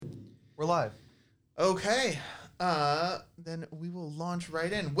We're live. Okay. Then we will launch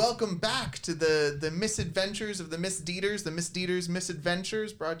right in. Welcome back to the misadventures of the Misdeeders, the Misdeeders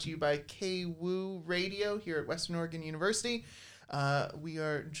Misadventures, brought to you by KWOU Radio here at Western Oregon University. We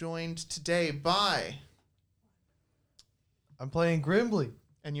are joined today by... I'm playing Grimbly.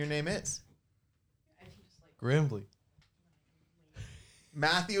 And your name is? Grimbly.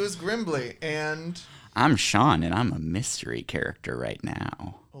 Matthew is Grimbly, and... I'm Sean, and I'm a mystery character right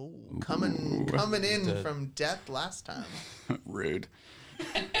now. Oh, coming in from death last time. Rude.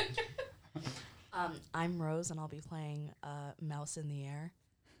 I'm Rose, and I'll be playing Mouse in the Air.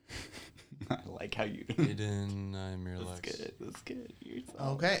 I like how you... Aiden, I'm Miralax. That's good.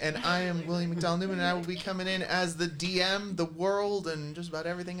 Okay, and I am William McDowell Newman, and I will be coming in as the DM, the world, and just about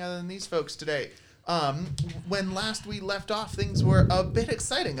everything other than these folks today. When last we left off, things were a bit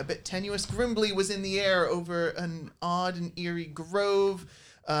exciting, a bit tenuous. Grimbly was in the air over an odd and eerie grove.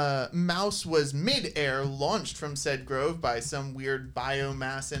 Mouse was mid-air, launched from said grove by some weird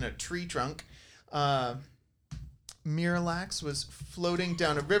biomass in a tree trunk. Miralax was floating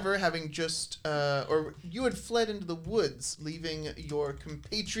down a river, having just, or you had fled into the woods, leaving your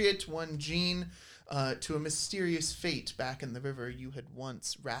compatriot, one Jean, to a mysterious fate back in the river you had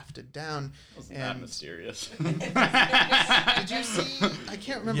once rafted down. Wasn't that mysterious? Did you see? I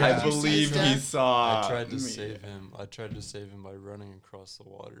can't remember. I believe he saw. I tried to save him. I tried to save him by running across the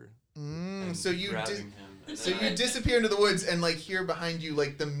water. So you grabbing him. So you disappear into the woods and like hear behind you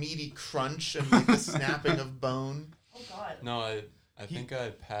like the meaty crunch and like the snapping of bone. Oh God. No, I think I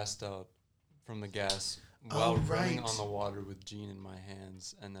passed out from the gas while running on the water with Jean in my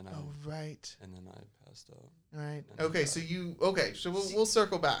hands, and then I passed out. Right. Okay. So we'll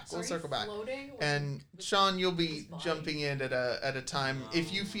circle back. We'll circle back. And Sean, you'll be jumping in at a time.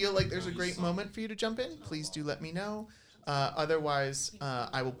 If you feel like there's a great moment for you to jump in, please do let me know. Otherwise,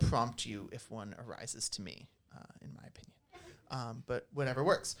 I will prompt you if one arises to me, in my opinion. But whatever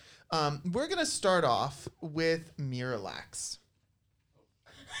works. We're gonna start off with Miralax.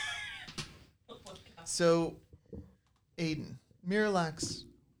 So, Aiden, Miralax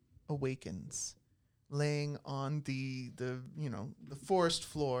awakens, laying on the forest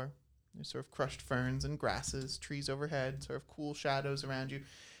floor. There's sort of crushed ferns and grasses, trees overhead, sort of cool shadows around you,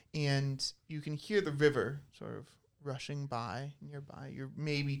 and you can hear the river sort of rushing by nearby. You're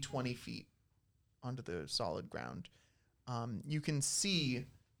maybe 20 feet onto the solid ground. You can see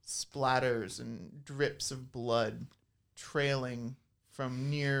splatters and drips of blood trailing from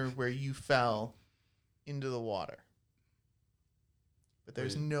near where you fell into the water. But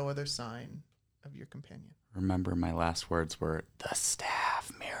there's no other sign of your companion. Remember, my last words were, the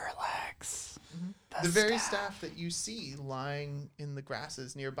staff, Miralax. The very staff that you see lying in the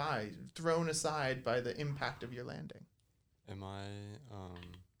grasses nearby, thrown aside by the impact of your landing. Am I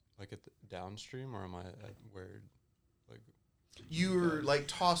like at the downstream, or am I at where like you're like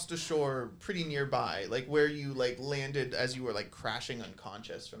tossed ashore pretty nearby, like where you like landed as you were like crashing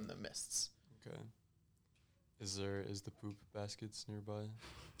unconscious from the mists. Okay. Is the poop baskets nearby?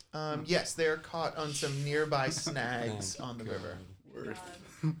 Yes, they're caught on some nearby snags on the river. Word.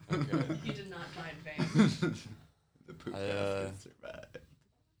 Okay. You did not die in vain. The poop baskets are bad.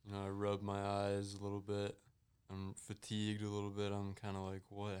 I rub my eyes a little bit. I'm fatigued a little bit. I'm kind of like,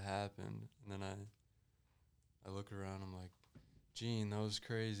 what happened? And then I look around. I'm like, Jean, that was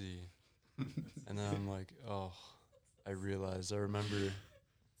crazy. And then I'm like, oh, I remember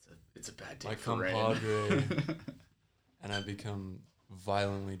it's a bad day my for compadre, and I become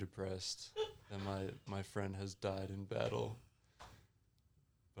violently depressed that my friend has died in battle.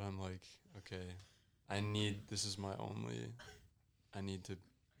 But I'm like, okay, I need to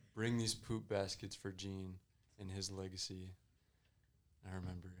bring these poop baskets for Jean and his legacy. And I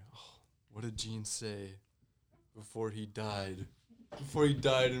remember, what did Jean say before he died? Before he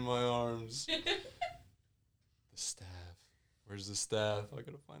died in my arms. The staff. Where's the staff? I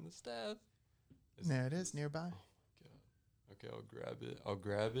gotta find the staff. There it is, nearby. Oh my god. Okay, I'll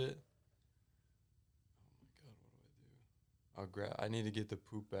grab it. Oh my god, what do? I need to get the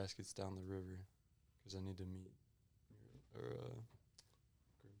poop baskets down the river, because I need to meet Grimbly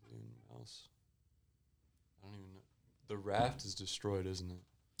and Mouse. I don't even know. The raft is destroyed, isn't it?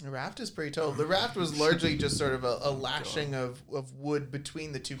 The raft is pretty total. The raft was largely just sort of a lashing of wood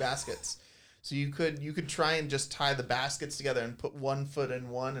between the two baskets. So you could try and just tie the baskets together and put one foot in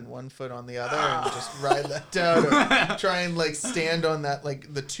one and one foot on the other and just ride that down, or try and like stand on that,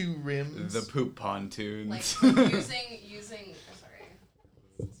 like the two rims. The poop pontoons. Like using. Sorry.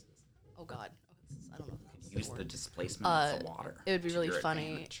 Oh God. I don't know. Use the displacement of the water. It would be really your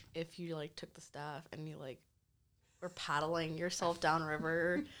funny advantage. if you like took the staff and you like were paddling yourself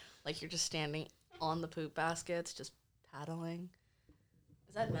downriver, Like you're just standing on the poop baskets, just paddling.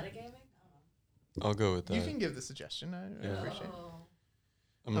 Is that metagaming? I'll go with that. You can give the suggestion. I Yeah. appreciate it.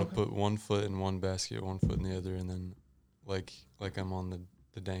 I'm gonna Okay. put one foot in one basket, one foot in the other, and then like I'm on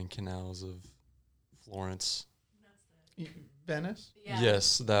the dang canals of Florence. Venice?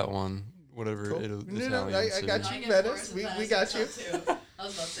 Yes, that one. Whatever Cool. Italian I city. got you, Venice. We got you. I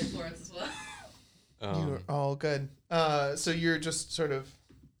was about to say Florence as well. You're all good. So you're just sort of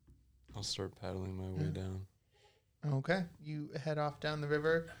I'll start paddling my way down. okay. You head off down the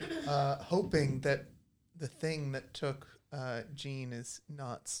river, hoping that the thing that took Jean is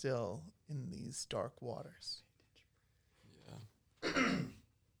not still in these dark waters. Yeah.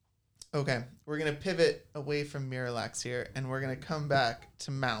 Okay, we're gonna pivot away from Miralax here, and we're gonna come back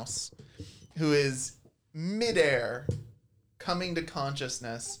to Mouse, who is midair, coming to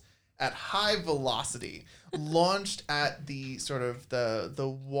consciousness at high velocity, launched at the sort of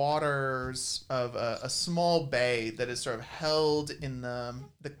the waters of a small bay that is sort of held in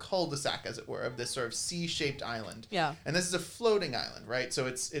the cul-de-sac, as it were, of this sort of C-shaped island. Yeah. And this is a floating island, right? So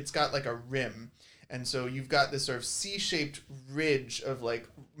it's got like a rim. And so you've got this sort of C-shaped ridge of like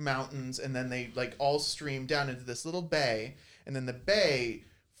mountains, and then they like all stream down into this little bay, and then the bay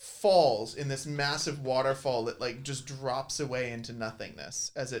falls in this massive waterfall that like just drops away into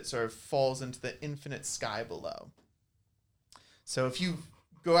nothingness as it sort of falls into the infinite sky below. So if you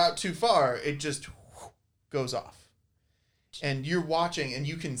go out too far, it just goes off. And you're watching and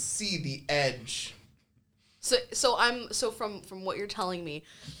you can see the edge. So from what you're telling me,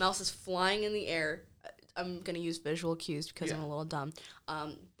 Mouse is flying in the air. I'm gonna use visual cues because I'm a little dumb.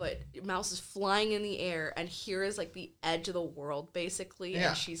 But Mouse is flying in the air, and here is like the edge of the world, basically,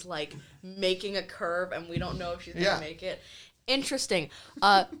 and she's like making a curve, and we don't know if she's gonna make it. Interesting.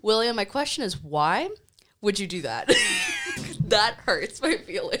 William, my question is, why would you do that? That hurts my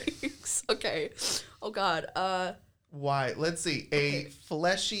feelings. Okay. Oh God. Why? Let's see. A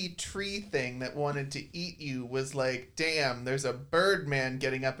fleshy tree thing that wanted to eat you was like, damn, there's a bird man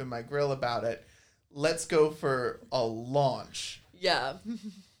getting up in my grill about it. Let's go for a launch. Yeah.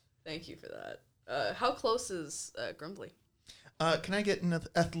 Thank you for that. How close is Grimbly? Can I get an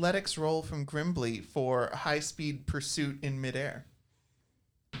athletics roll from Grimbly for high-speed pursuit in midair?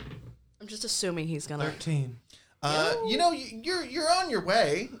 I'm just assuming he's gonna. 13. You know, you're on your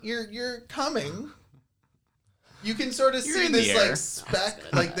way. You're coming. You can sort of see in the this air. like speck,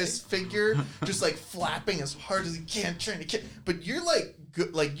 like this figure, just like flapping as hard as he can, trying to catch. But you're like,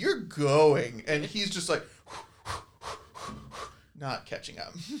 you're going, and he's just like, not catching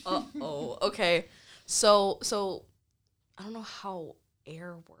up. Oh, okay. So I don't know how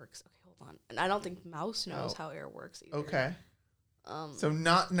air works. Okay, hold on. And I don't think Mouse knows how air works either. Okay. So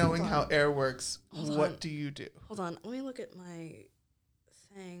not knowing how air works, Hold what on. do you do? Hold on. Let me look at my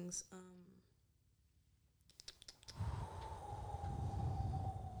things.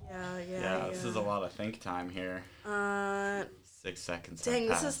 Yeah. This is a lot of think time here. 6 seconds. Dang,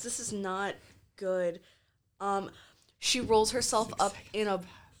 this is not good. She rolls herself up in a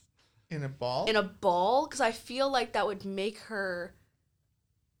ball. because I feel like that would make her.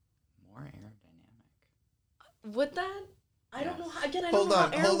 More aerodynamic. Would that? I don't know. Again, I Hold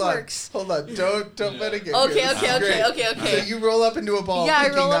don't know how air works. Hold on. Don't mitigate. Okay. So you roll up into a ball, Yeah, I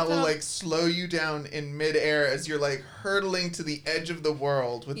thinking roll that up will in a- like slow you down in midair as you're like hurtling to the edge of the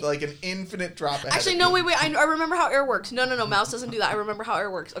world with like an infinite drop ahead. Actually, of no, you. wait. I remember how air works. No. Mouse doesn't do that. I remember how air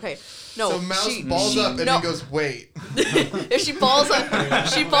works. Okay. No. So Mouse balls up and then goes, wait. If she balls up,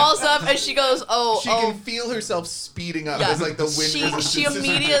 and she goes, oh. She can feel herself speeding up Yeah. as like the wind She resistance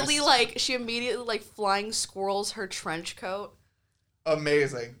immediately is like flying squirrels her trench coat.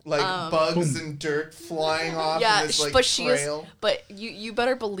 amazing. Like bugs and dirt flying off in this like but she trail. is. But you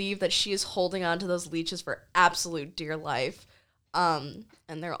better believe that she is holding on to those leeches for absolute dear life. And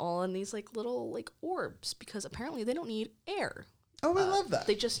they're all in these like little like orbs because apparently they don't need air. Oh, I love that.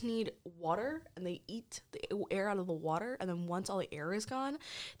 They just need water, and they eat the air out of the water, and then once all the air is gone,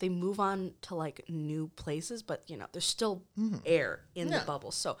 they move on to like new places. But there's still air in the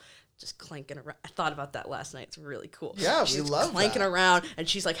bubbles, so just clanking around. I thought about that last night. It's really cool. Yeah, she's we love clanking that. around, and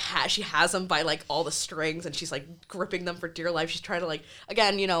she's like she has them by like all the strings, and she's like gripping them for dear life. She's trying to like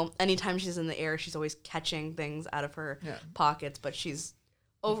again, anytime she's in the air, she's always catching things out of her pockets, but she's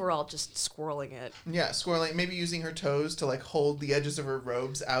overall just squirreling it. Yeah, squirreling. Maybe using her toes to like hold the edges of her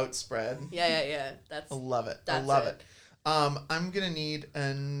robes outspread. Yeah. I love it. I That's love it. it. I'm gonna need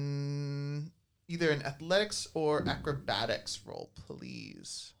either an athletics or acrobatics roll,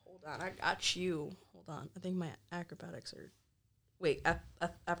 please. Hold on, I got you. Hold on. I think my acrobatics are... Wait,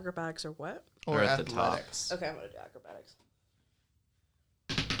 acrobatics are what? Or at the top. athletics. Okay, I'm going to do acrobatics.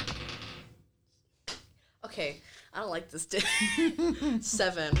 Okay, I don't like this.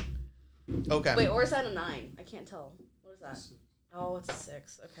 7. Okay. Wait, or is that a 9? I can't tell. What is that? Oh, it's a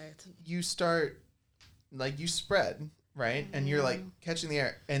 6. Okay. You start, like, you spread, right? And you're, like, catching the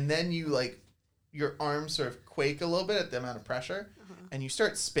air. And then you, like, your arms sort of quake a little bit at the amount of pressure. And you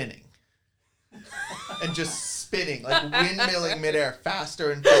start spinning. And just spinning, like windmilling midair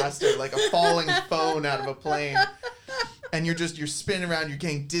faster and faster, like a falling phone out of a plane. And you're spinning around, you're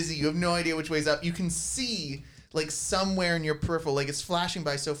getting dizzy, you have no idea which way's up. You can see, like, somewhere in your peripheral, like, it's flashing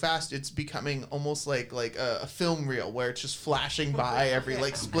by so fast, it's becoming almost like a film reel where it's just flashing by every,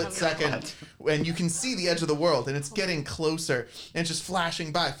 like, split second. And you can see the edge of the world, and it's getting closer. And it's just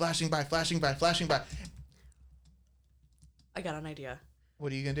flashing by, flashing by, flashing by, flashing by. I got an idea.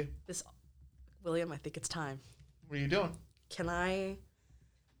 What are you going to do? William, I think it's time. What are you doing? Can I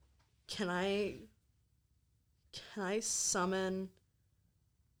summon?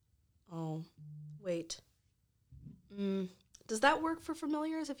 Oh, wait. Does that work for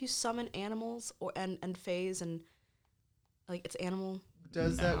familiars if you summon animals and fays and, like, it's animal?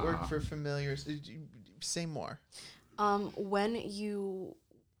 Does that work for familiars? Say more. When you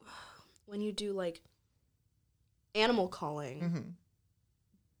do, like, animal calling,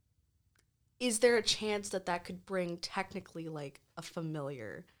 is there a chance that could bring technically, like, a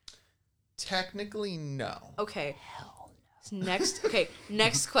familiar? Technically, no. Okay. Hell no.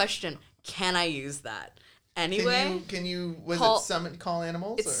 Next question. Can I use that? Anyway? Can you call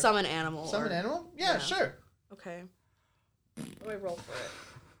animals? It's summon animal. Summon animal? Yeah, sure. Okay. What do I roll for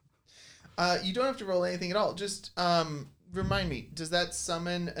it? You don't have to roll anything at all. Just remind me, does that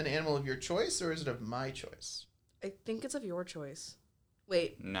summon an animal of your choice, or is it of my choice? I think it's of your choice.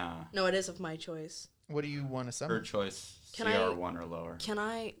 Wait. Nah. No, it is of my choice. What do you want to summon? Her choice, Can CR1 or lower. Can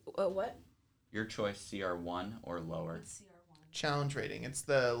I... what? Your choice, CR1 or lower. CR1. Challenge rating. It's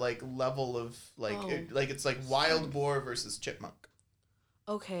the, like, level of, like, it's like wild boar versus chipmunk.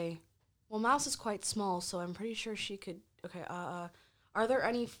 Okay. Well, Mouse is quite small, so I'm pretty sure she could... Okay, are there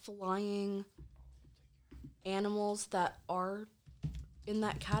any flying animals that are in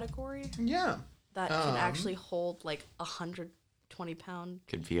that category? Yeah. That can actually hold, like, 120-pound...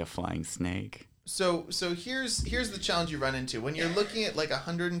 Could be a flying snake. So here's the challenge you run into. When you're looking at, like,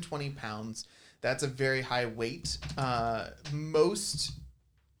 120 pounds, that's a very high weight. Most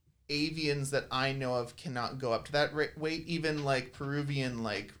avians that I know of cannot go up to that weight. Even, like, Peruvian,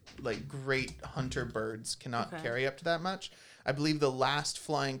 like great hunter birds cannot carry up to that much. I believe the last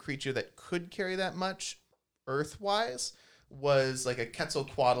flying creature that could carry that much, Earth-wise, was like a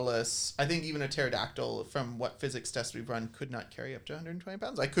Quetzalcoatlus. I think even a pterodactyl, from what physics tests we've run, could not carry up to 120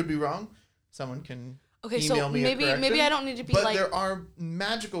 pounds. I could be wrong. Someone can email me a correction. Maybe I don't need to be, but like... there are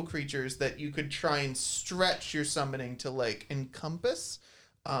magical creatures that you could try and stretch your summoning to, like, encompass.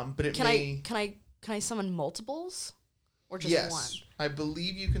 But it Can I summon multiples? Or just one? I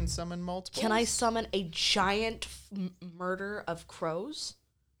believe you can summon multiples. Can I summon a giant murder of crows?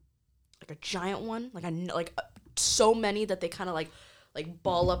 Like a giant one? Like so many that they kind of like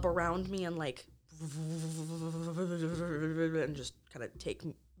ball up around me and, like, and just kind of take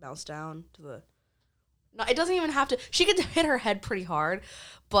Mouse down to the... No, it doesn't even have to... She could hit her head pretty hard,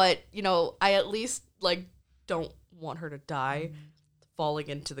 but, you know, I at least, like, don't want her to die falling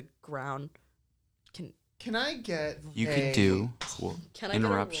into the ground. Can I get could do... Well, Can I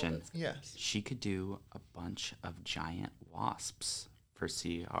interruption. Yes. She could do a bunch of giant wasps for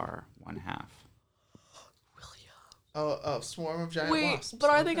CR 1/2. Oh, swarm of giant wasps.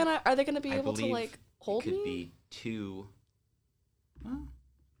 But are they gonna be able to, like, hold it could me? be 2. Well,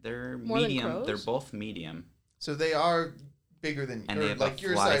 they're More than medium. crows? They're both medium, So they are bigger than and they have like a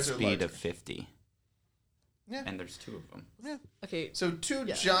your fly size or speed larger. of 50. Yeah. And there's 2 of them. Yeah. Okay. So 2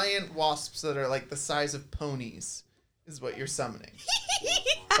 giant wasps that are like the size of ponies is what you're summoning.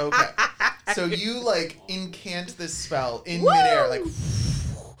 Okay. So you, like, incant this spell in midair, like,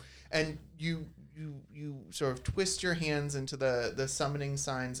 and you sort of twist your hands into the summoning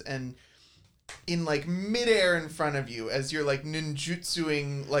signs, and in, like, midair in front of you, as you're, like,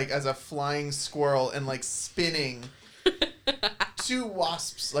 ninjutsuing, like, as a flying squirrel and, like, spinning, 2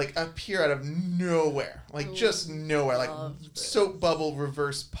 wasps, like, appear out of nowhere, like, just nowhere, like, soap bubble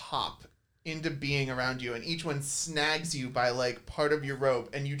reverse pop into being around you, and each one snags you by, like, part of your robe,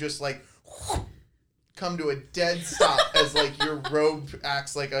 and you just, like, come to a dead stop as, like, your robe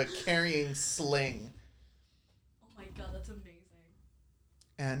acts like a carrying sling. Oh my god, that's amazing.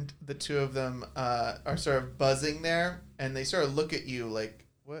 And the 2 of them are sort of buzzing there, and they sort of look at you like,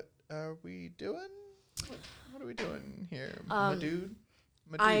 what are we doing? What are we doing here, my dude?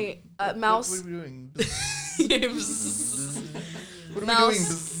 Mouse... What are we doing? What are we doing?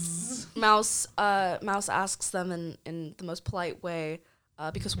 Mouse asks them in the most polite way,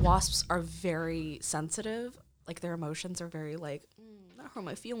 because wasps are very sensitive. Like, their emotions are very, like, that hurt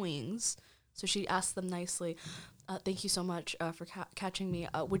my feelings. So she asks them nicely, thank you so much for catching me.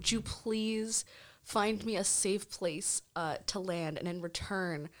 Would you please find me a safe place to land, and in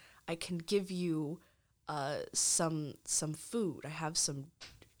return, I can give you some food. I have some,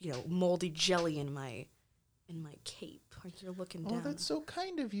 moldy jelly in my cape. You're looking down. Oh, that's so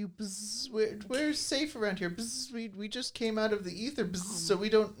kind of you. Bzz, we're safe around here. Bzz, we just came out of the ether, bzz, so we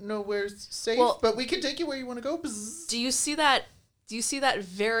don't know where's safe. Well, but we can take you where you want to go. Bzz. Do you see that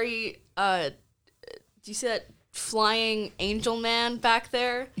very do you see that flying angel man back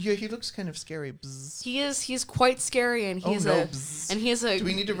there? Yeah, he looks kind of scary. Bzz. He's quite scary, and he's a Do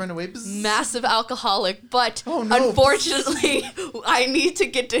we need to run away? Bzz. massive alcoholic, but Oh, no. unfortunately I need to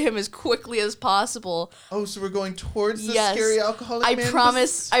get to him as quickly as possible. Oh, so we're going towards the Yes. scary alcoholic I man?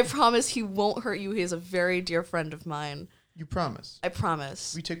 promise Bzz. I promise he won't hurt you. He is a very dear friend of mine. You promise. I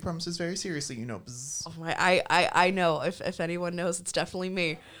promise. We take promises very seriously, Bzz. Oh, I know. If anyone knows, it's definitely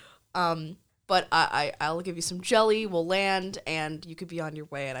me. But I'll give you some jelly. We'll land, and you could be on your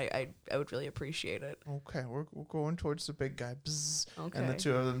way. And I would really appreciate it. Okay, we're going towards the big guy. Bzz. Okay. And the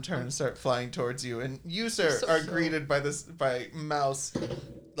two of them turn and start flying towards you. And you, sir, So are slow. greeted by Mouse.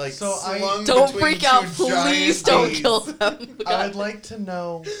 Like, So I- slung Don't between freak out, two please. giant Don't bees. kill them. I would like to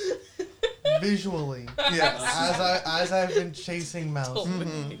know visually, Yes. as I've been chasing Mouse, Don't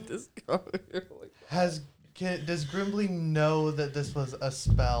Mhm. make this go. does Grimbly know that this was a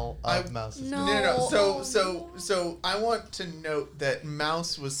spell of I- Mouse's? No. No. So I want to note that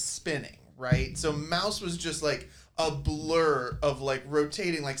Mouse was spinning, right? So Mouse was just like a blur of like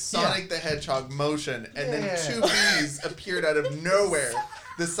rotating like Sonic the Hedgehog motion, and then Yeah. two bees appeared out of nowhere,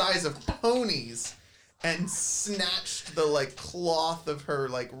 the size of ponies, and snatched the like cloth of her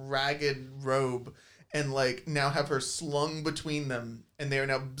like ragged robe, and like now have her slung between them, and they are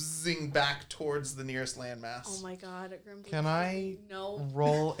now bzzing back towards the nearest landmass. Oh my god, Grimby. Can I No.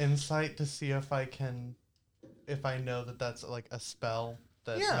 roll insight to see if I know that that's like a spell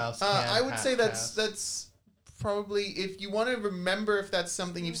that Yeah, Mouse can I would say cast? that's probably, if you want to remember if that's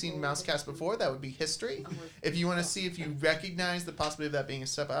something you've seen Mouse cast before, that would be history. If you want to see if you recognize the possibility of that being a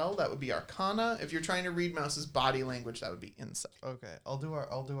spell, that would be Arcana. If you're trying to read Mouse's body language, that would be Insight. Okay, I'll do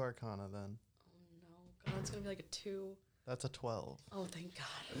Arcana then. God, it's gonna be like a 2. That's a 12. Oh, thank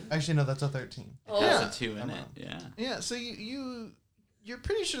God. Actually, no, that's a 13. It has Yeah. a 2 in I it. know. Yeah. Yeah, so you're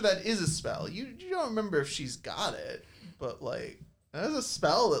pretty sure that is a spell. You don't remember if she's got it, but like that's a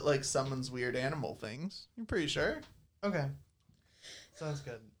spell that like summons weird animal things. You're pretty sure. Okay, sounds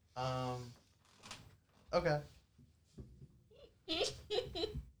good. Okay.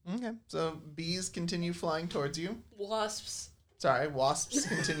 Okay, so bees continue flying towards you. Wasps. Sorry, wasps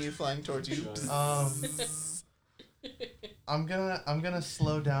continue flying towards you. I'm gonna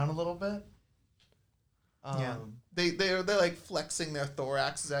slow down a little bit. Yeah. They're like flexing their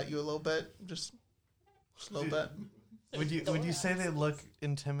thoraxes at you a little bit, just a little bit. Would you say they look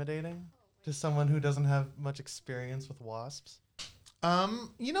intimidating to someone who doesn't have much experience with wasps? I'm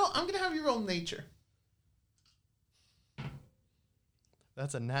gonna have you roll nature.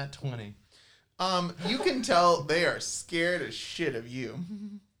 That's a nat 20. You can tell they are scared as shit of you.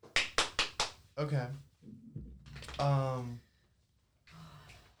 Okay.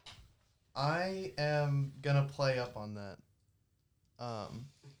 I am gonna play up on that.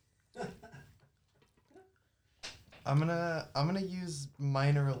 I'm gonna use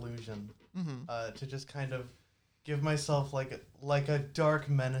minor illusion to just kind of give myself like a dark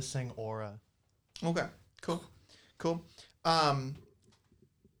menacing aura. Okay, cool.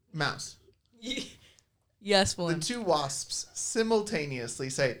 Mouse. Yes, The one. two wasps simultaneously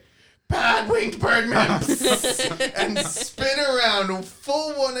say, "Bad winged birdman," and spin around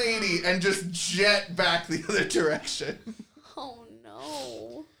full 180 and just jet back the other direction. Oh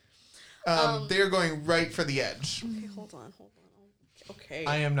no. They're going right for the edge. Okay, hold on. Okay.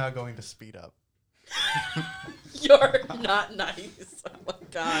 I am now going to speed up. You're not nice. Oh my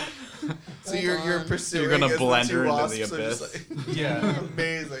god. So you're pursuing. You're gonna as blend the two her into wasps the are just abyss. like- Yeah.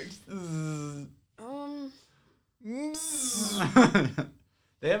 Amazing.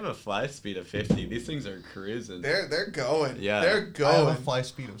 They have a fly speed of 50. These things are cruising. They're going. Yeah. They're I have going. a fly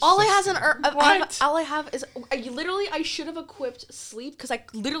speed of All I 60. has an What? all I have is I should have equipped sleep because I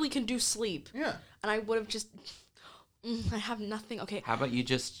literally can do sleep, Yeah. and I would have just. I have nothing. Okay. How about you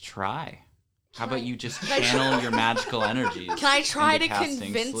just try? How Can I- about you just can I channel your magical energies? Can I try into to casting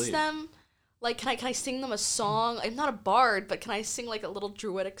convince sleep? them? Like, can I sing them a song? I'm not a bard, but can I sing like a little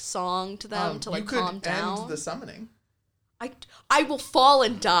druidic song to them to like you could calm down? end the summoning. I will fall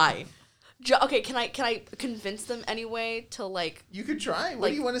and die. Okay, can I convince them anyway to like? You could try. What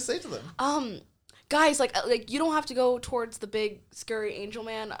do you want to say to them? Guys, like you don't have to go towards the big scary angel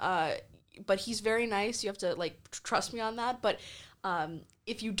man. But he's very nice. You have to like trust me on that. But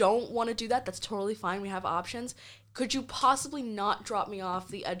if you don't want to do that, that's totally fine. We have options. Could you possibly not drop me off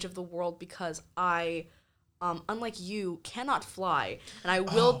the edge of the world because I, unlike you, cannot fly and I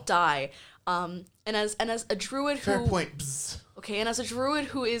will die. And as a druid who Fair point. Bzz. Okay, and as a druid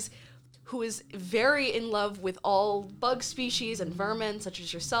who is very in love with all bug species and vermin such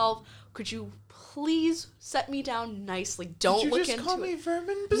as yourself, could you please set me down nicely? Don't look into it. Did you just call me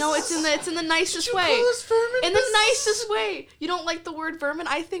vermin? No, it's in the nicest Did you way. call us vermin? In the nicest way. You don't like the word vermin?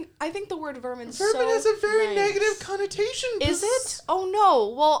 I think the word vermin so Vermin has a very nice. negative connotation. Is Bzz. it? Oh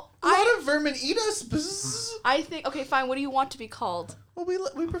no. Well, A lot of vermin eat us. Bzz. I think okay, fine. What do you want to be called? Well,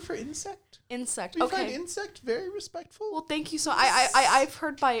 we prefer insect. Insect. We Okay. find insect very respectful. Well, thank you so. I've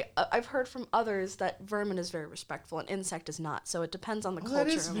heard from others that vermin is very respectful and insect is not. So it depends on the culture. That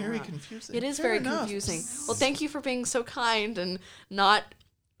is of very around. confusing. It is Fair very enough. confusing. Well, thank you for being so kind and not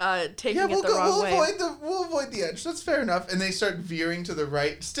taking Yeah, it the wrong way. We'll avoid the edge. That's fair enough. And they start veering to the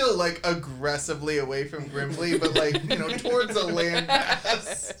right, still like aggressively away from Grimly, but like towards a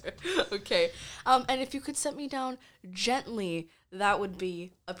landmass. Okay. And if you could set me down gently, that would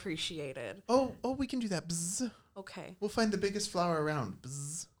be appreciated. Oh, we can do that. Bzz. Okay. We'll find the biggest flower around.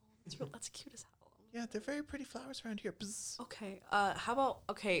 Bzz. That's cute as hell. Yeah, they're very pretty flowers around here. Bzz. Okay. How about?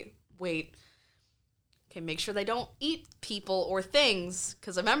 Okay. Wait. Okay. Make sure they don't eat people or things,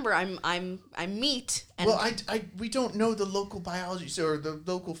 because remember, I'm meat. And Well, we don't know the local biology or the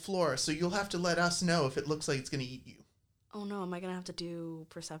local flora, so you'll have to let us know if it looks like it's going to eat you. Oh no, am I gonna have to do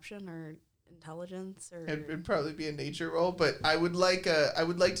perception or intelligence or? It'd probably be a nature roll, but I would like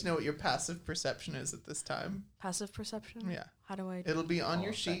to know what your passive perception is at this time. Passive perception? Yeah. How do I? It'll be on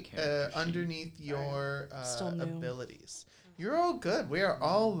your that sheet character sheet. underneath your Still new. abilities. You're all good. We are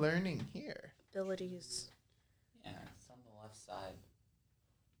all learning here. Abilities. Yeah, it's on the left side.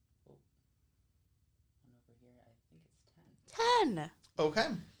 Oh. One over here, I think it's 10. 10. Okay.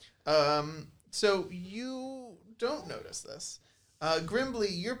 So you don't notice this. Grimbly,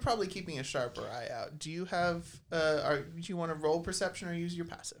 you're probably keeping a sharper eye out. Do you have do you want to roll perception or use your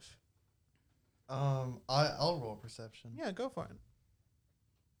passive? I'll roll perception. Yeah, go for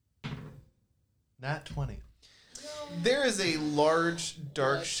it. Nat 20. There is a large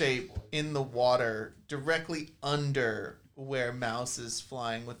dark shape in the water directly under where Mouse is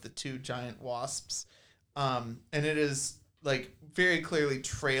flying with the two giant wasps. And it is like very clearly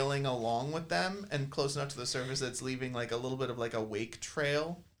trailing along with them and close enough to the surface that it's leaving like a little bit of like a wake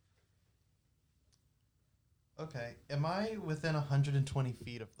trail. Okay. Am I within 120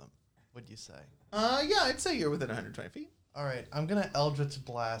 feet of them, would you say? Yeah, I'd say you're within 120 feet. All right. I'm going to Eldritch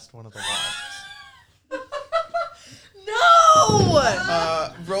Blast one of the wasps.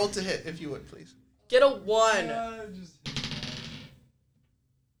 No! Roll to hit if you would, please. Get a 1.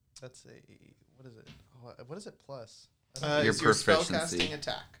 That's a... What is it? What is it plus? Your It's your proficiency. spellcasting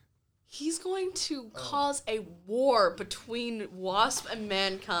attack. He's going to cause a war between wasp and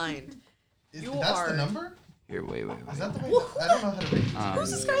mankind. You That's are- the number? Here, wait. Is that the way? I don't know how to read.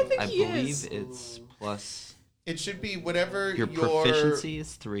 Who's this guy think I he believe is? it's plus It should be whatever your proficiency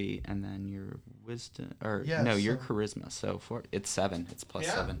is 3, and then your wisdom, or Yeah, no, your so- charisma. So it's 7. It's plus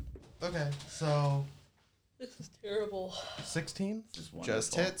Yeah. 7. Okay, so This is terrible. 16? Just just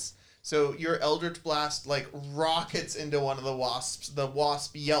wonderful. hits. So your Eldritch Blast like rockets into one of the wasps. The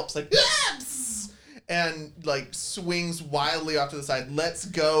wasp yelps like "Ah!" and like swings wildly off to the side, lets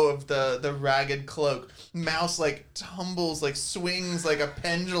go of the ragged cloak. Mouse like tumbles, like swings like a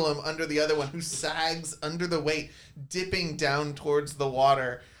pendulum under the other one, who sags under the weight, dipping down towards the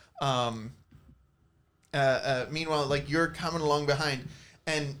water. Meanwhile, like you're coming along behind,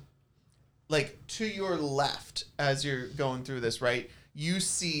 and like to your left as you're going through this, right, you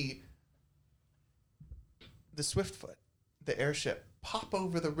see the Swiftfoot, the airship, pop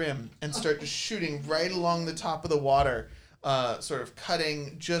over the rim and start just shooting right along the top of the water, sort of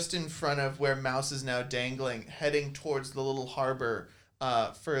cutting just in front of where Mouse is now dangling, heading towards the little harbor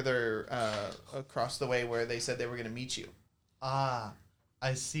further across the way where they said they were going to meet you. Ah,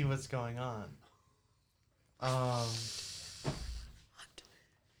 I see what's going on.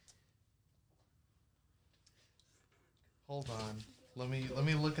 Hold on. Let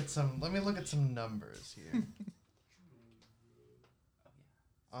me look at some numbers here.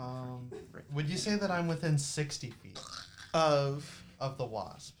 Would you say that I'm within 60 feet Of the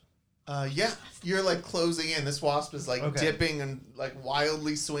wasp? yeah, you're like closing in. This wasp is like Okay. dipping and like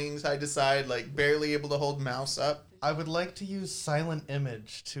wildly swinging side to side, like barely able to hold Mouse up. I would like to use silent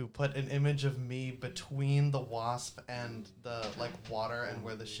image to put an image of me between the wasp and the water and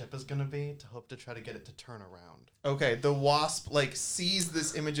where the ship is gonna be to hope to try to get it to turn around. Okay, the wasp sees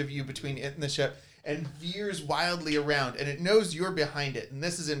this image of you between it and the ship and veers wildly around, and it knows you're behind it, and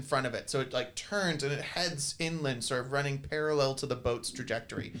this is in front of it. So it turns and it heads inland, sort of running parallel to the boat's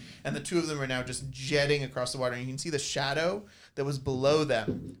trajectory. And the two of them are now just jetting across the water, and you can see the shadow that was below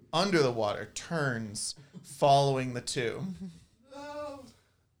them under the water turns, following the two.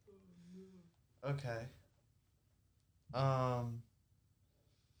 Okay.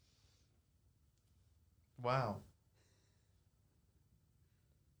 Wow.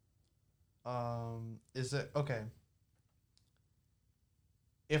 Is it okay?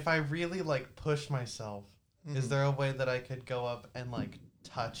 If I really push myself, is there a way that I could go up and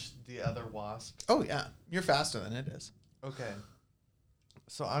touch the other wasp? Oh yeah, you're faster than it is. Okay.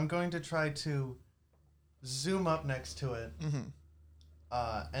 So I'm going to try to zoom up next to it.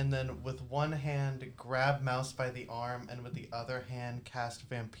 And then with one hand grab Mouse by the arm, and with the other hand cast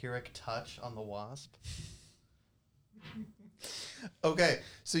Vampiric Touch on the wasp. Okay,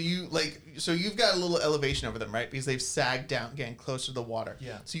 so you've got a little elevation over them, right? Because they've sagged down, getting closer to the water.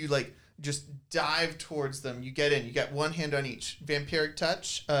 Yeah. So you just dive towards them. You get in. You got one hand on each. Vampiric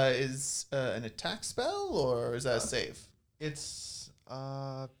Touch is an attack spell, or is that a save? It's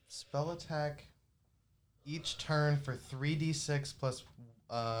spell attack each turn for 3d6 plus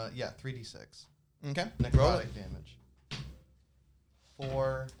 3d6. Okay. Necrotic damage.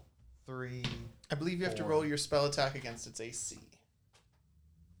 4, 3. I believe you have to roll your spell attack against its AC.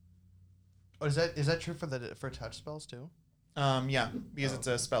 Oh, is that true for touch spells too? Yeah, because it's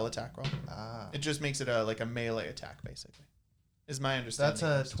a spell attack roll. It just makes it a melee attack, basically. Is my understanding.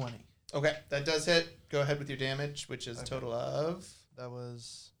 That's a 20. Okay, that does hit. Go ahead with your damage, which is a total of... That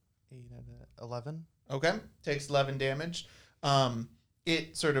was 8 and 11. Okay, takes 11 damage.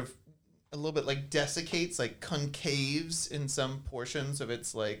 It sort of a little bit desiccates, concaves in some portions of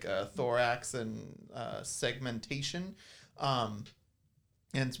its thorax and segmentation.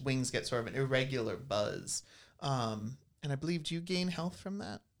 And its wings get sort of an irregular buzz. And I believe, do you gain health from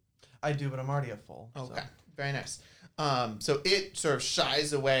that? I do, but I'm already at full. Okay, so. Very nice. So it sort of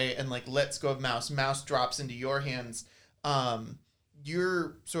shies away and lets go of Mouse. Mouse drops into your hands.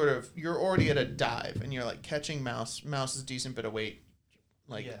 You're already at a dive, and you're catching Mouse. Mouse is a decent bit of weight.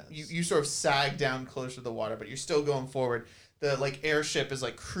 Yes. You sort of sag down closer to the water, but you're still going forward. The airship is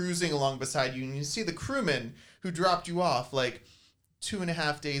cruising along beside you, and you see the crewman who dropped you off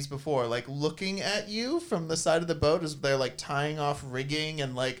 2.5 days before, looking at you from the side of the boat as they're tying off rigging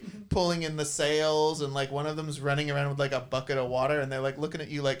and pulling in the sails, and one of them's running around with a bucket of water, and they're looking at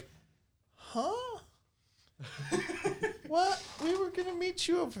you huh? What? We were gonna meet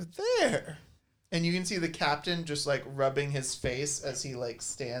you over there. And you can see the captain just rubbing his face as he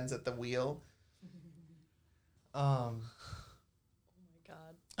stands at the wheel. Oh my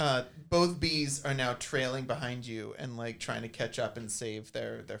god. Both bees are now trailing behind you and trying to catch up and save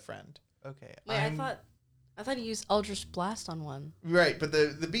their friend. Okay. Wait, I thought you used Eldritch Blast on one. Right, but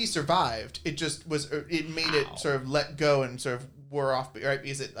the bee survived. It just it made it sort of let go and sort of wore off, right?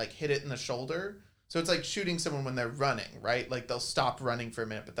 Because it hit it in the shoulder. So it's shooting someone when they're running, right? They'll stop running for a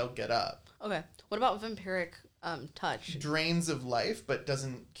minute, but they'll get up. Okay. What about Vampiric Touch? Drains of life, but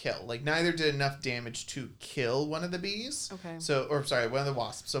doesn't kill. Neither did enough damage to kill one of the bees. Okay. One of the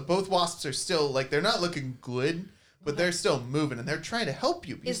wasps. So both wasps are still they're not looking good, but they're still moving and they're trying to help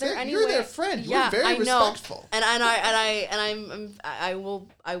you. Is there any you're way? their friend. Yeah, You're very I know. respectful. I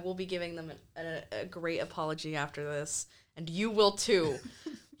will be giving them a great apology after this, and you will too,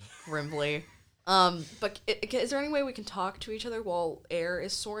 Brimley. But is there any way we can talk to each other while air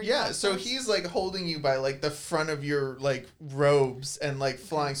is soaring? Yeah, so he's holding you by the front of your robes and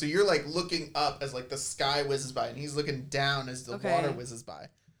flying. So you're looking up as the sky whizzes by, and he's looking down as the water whizzes by.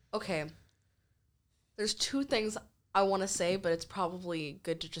 Okay. There's two things I want to say, but it's probably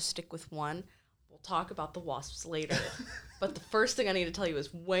good to just stick with one. We'll talk about the wasps later. But the first thing I need to tell you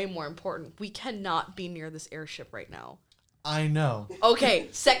is way more important. We cannot be near this airship right now. I know. Okay,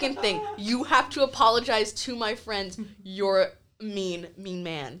 second thing. You have to apologize to my friends. You're a mean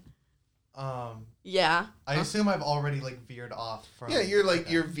man. Yeah. I assume I've already veered off from. Yeah,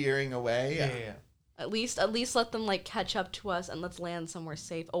 you're veering away. Yeah. At least let them catch up to us, and let's land somewhere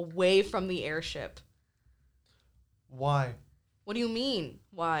safe, away from the airship. Why? What do you mean?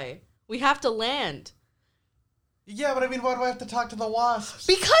 Why? We have to land. Yeah, but why do I have to talk to the wasps?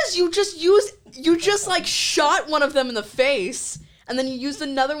 Because you just shot one of them in the face, and then you used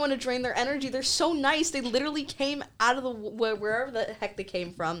another one to drain their energy. They're so nice. They literally came out of wherever the heck they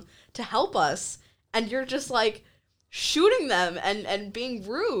came from to help us, and you're just shooting them and being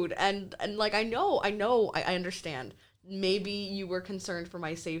rude and like I understand. Maybe you were concerned for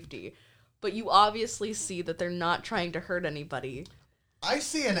my safety, but you obviously see that they're not trying to hurt anybody. I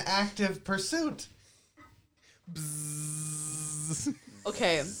see an active pursuit.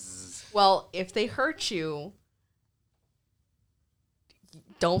 Okay. Well, if they hurt you,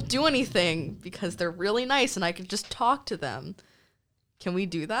 don't do anything because they're really nice and I can just talk to them. Can we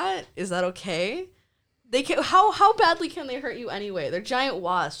do that? Is that okay? They can. How badly can they hurt you anyway? They're giant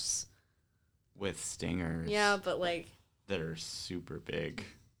wasps. With stingers. Yeah, but like that are super big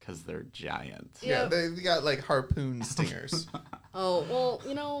because they're giant. Yeah, they got like harpoon stingers. Oh,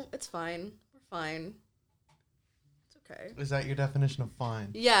 well, it's fine. We're fine. It's okay. Is that your definition of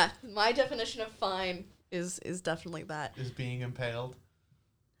fine? Yeah, my definition of fine is definitely that. Is being impaled?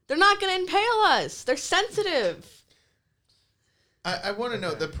 They're not going to impale us. They're sensitive. I want to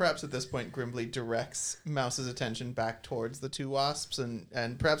note that perhaps at this point Grimbley directs Mouse's attention back towards the two wasps,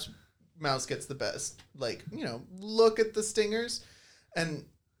 and perhaps Mouse gets the best, look at the stingers. And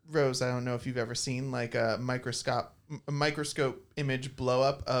Rose, I don't know if you've ever seen like a microscope image blow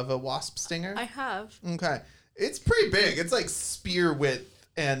up of a wasp stinger. I have. Okay. It's pretty big. It's like spear width.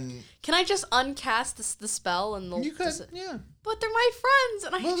 And can I just uncast the spell and they'll... You could, yeah. But they're my friends,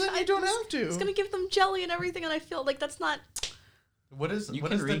 and then you don't have to. It's gonna give them jelly and everything, and I feel like that's not... You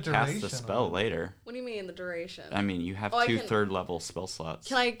can recast the spell later. What do you mean the duration? I mean, you have two third-level spell slots.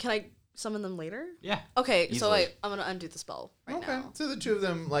 Can I summon them later? Yeah. Okay, easily. so I'm gonna undo the spell right now. Okay, so the two of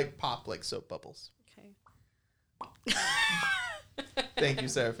them like pop like soap bubbles. Okay. Thank you,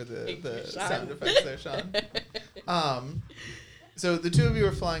 Sarah, for the sound effects there, Sean. So the two of you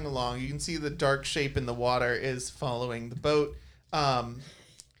are flying along. You can see the dark shape in the water is following the boat.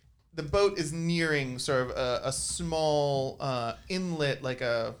 The boat is nearing sort of a small inlet, like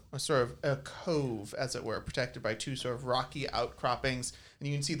a sort of a cove, as it were, protected by two sort of rocky outcroppings. And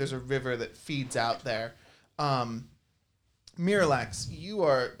you can see there's a river that feeds out there. Miralax, you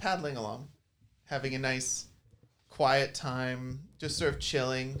are paddling along, having a nice, quiet time, just sort of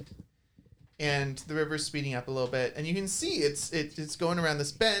chilling. And the river's speeding up a little bit, and you can see it's going around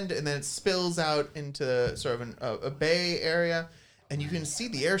this bend, and then it spills out into sort of a bay area. And you can see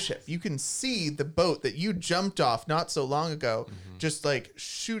the airship. You can see the boat that you jumped off not so long ago, just like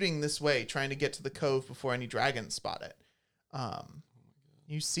shooting this way, trying to get to the cove before any dragons spot it.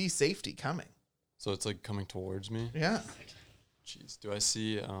 You see safety coming. So it's like coming towards me? Yeah. Jeez. Do I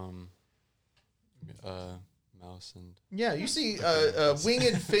see Mouse and... Yeah, you see a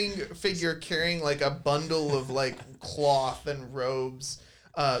winged figure carrying like a bundle of like cloth and robes,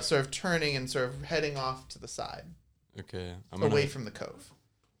 sort of turning and sort of heading off to the side. Okay. Away from the cove.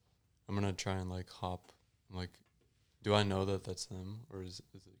 I'm going to try and like hop. Like, do I know that that's them? Or is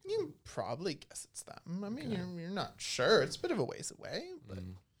it... You probably guess it's them. I mean, okay. You're not sure. It's a bit of a ways away. But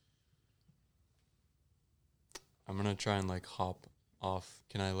I'm going to try and like hop off.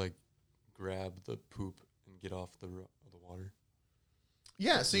 Can I like grab the poop and get off the water?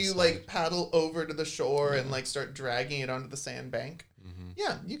 Yeah, so you like paddle over to the shore and like start dragging it onto the sandbank.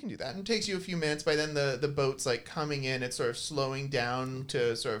 Yeah, you can do that. And it takes you a few minutes. By then the boat's like coming in. It's sort of slowing down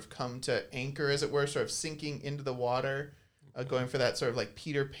to sort of come to anchor, as it were, sort of sinking into the water, going for that sort of like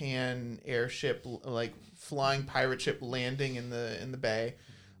Peter Pan airship, like flying pirate ship landing in the bay.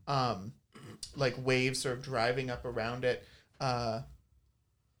 Like waves sort of driving up around it. As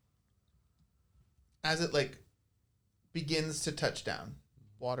it like begins to touch down.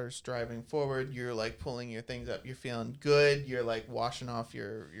 Water's driving forward. You're like pulling your things up. You're feeling good. You're like washing off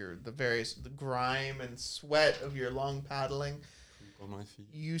the grime and sweat of your long paddling. On my feet.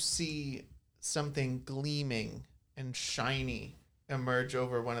 You see something gleaming and shiny emerge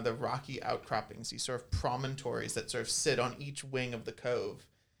over one of the rocky outcroppings. These sort of promontories that sort of sit on each wing of the cove.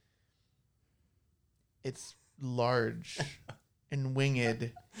 It's large and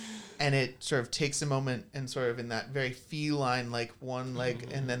winged. And it sort of takes a moment and sort of in that very feline, like one leg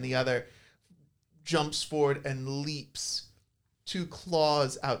and then the other, jumps forward and leaps. Two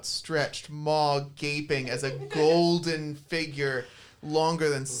claws outstretched, maw gaping as a golden figure longer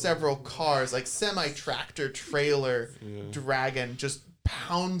than several cars, like semi-tractor trailer dragon, just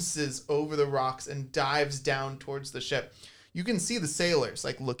pounces over the rocks and dives down towards the ship. You can see the sailors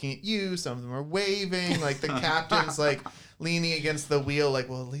like looking at you. Some of them are waving, like the captain's like leaning against the wheel, like,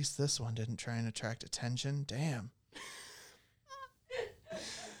 well, at least this one didn't try and attract attention. Damn.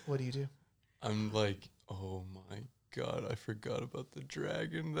 What do you do? I'm like, oh my god, I forgot about the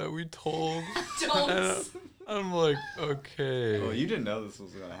dragon that we told. Don't. And I'm like, okay. Well, you didn't know this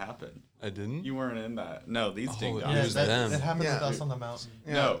was gonna happen. I didn't? You weren't in that. No, these ding it dongs. Yeah, was that, them. that happened Yeah. with us on the mountain.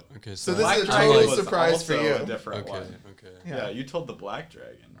 Yeah. No. Okay, So so this Black is a dragon total was surprise for also you. a different okay, one. okay. Yeah, you told the black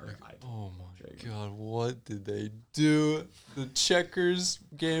dragon. Or I told Oh my Dragon. god, what did they do? The checkers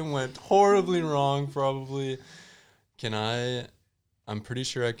game went horribly wrong, probably. I'm pretty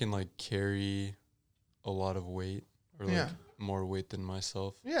sure I can like carry a lot of weight or like Yeah. more weight than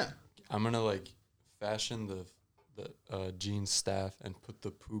myself. Yeah. I'm gonna like fashion the Jean's staff and put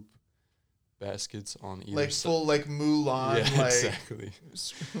the poop baskets on either Like side. full like Mulan, Yeah, like exactly.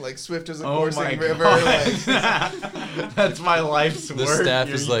 like swift as a Oh coursing my river. god. Like, That's my life's The work. staff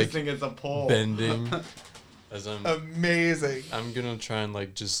You're is, like, using as a pole. Bending as amazing. I'm gonna try and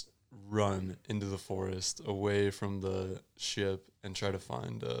like just run into the forest away from the ship and try to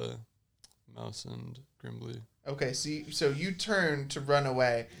find Mouse and Grimbly. Okay, so you turn to run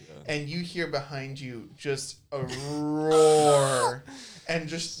away, Yeah. and you hear behind you just a roar, and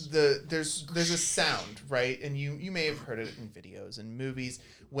just there's a sound, right? And you may have heard it in videos and movies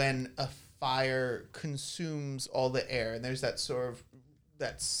when a fire consumes all the air, and there's that sort of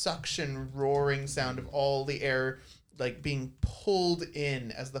that suction roaring sound of all the air like being pulled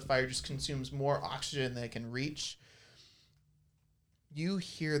in as the fire just consumes more oxygen than it can reach. You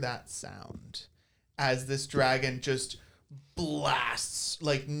hear that sound as this dragon just blasts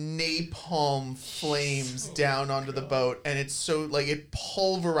like napalm flames down onto the boat, and it's so like it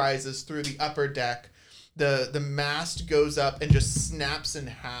pulverizes through the upper deck. The mast goes up and just snaps in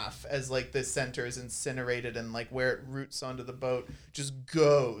half as like the center is incinerated, and like where it roots onto the boat just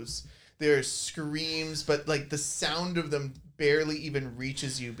goes. There's screams, but like the sound of them barely even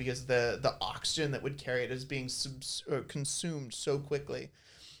reaches you because the oxygen that would carry it is being consumed so quickly.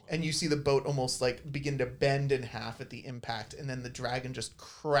 And you see the boat almost like begin to bend in half at the impact, and then the dragon just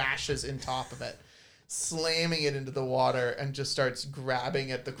crashes in top of it, slamming it into the water, and just starts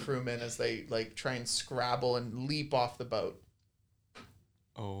grabbing at the crewmen as they like try and scrabble and leap off the boat.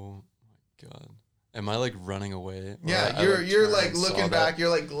 Oh my god. Am I like running away? Or Yeah, I, you're turned like and saw looking that? back, you're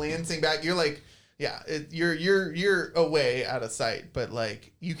like glancing back, you're like, yeah, you're away out of sight, but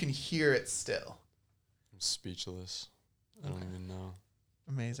like you can hear it still. I'm speechless. I don't even know.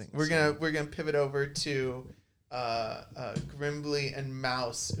 Amazing. We're gonna pivot over to Grimbly and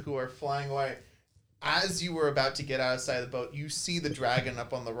Mouse, who are flying away. As you were about to get outside of the boat, you see the dragon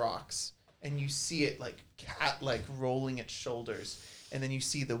up on the rocks, and you see it like cat-like rolling its shoulders, and then you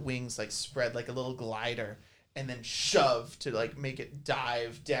see the wings like spread like a little glider, and then shove to like make it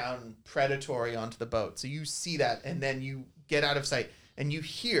dive down predatory onto the boat. So you see that, and then you get out of sight, and you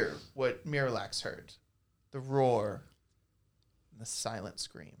hear what Miralax heard, the roar. The silent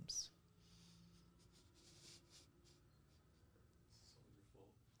screams.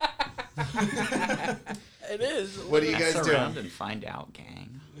 It is. What are you guys Mess doing? around and find out,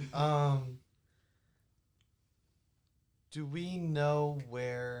 gang. Do we know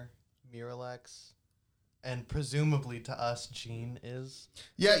where Miralax and presumably to us Jean is?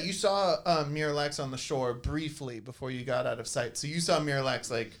 Yeah, you saw Miralax on the shore briefly before you got out of sight. So you saw Miralax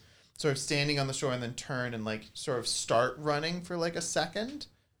like sort of standing on the shore and then turn and like sort of start running for like a second,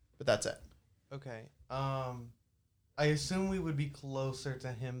 but that's it. Okay. I assume we would be closer to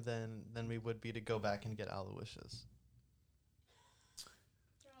him than we would be to go back and get Aloysius.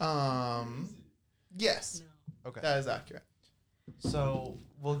 Yes, Okay. that is accurate. So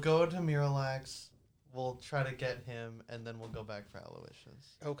we'll go to Miralax, we'll try to get him, and then we'll go back for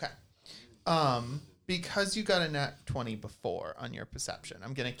Aloysius. Okay. Because you got a nat 20 before on your perception,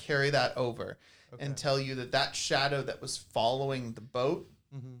 I'm going to carry that over and tell you that shadow that was following the boat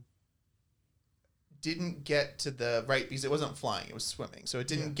Mm-hmm. didn't get to the right because it wasn't flying, it was swimming. So it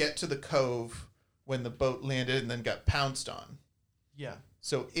didn't get to the cove when the boat landed and then got pounced on. Yeah.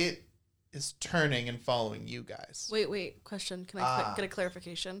 So it is turning and following you guys. Wait. Question. Can I get a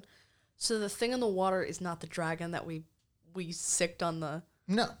clarification? So the thing in the water is not the dragon that we sicked on the...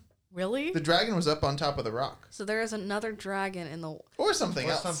 No. Really? The dragon was up on top of the rock. So there is another dragon in the... Or something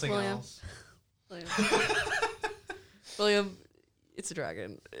Or else. something William. else. William, it's a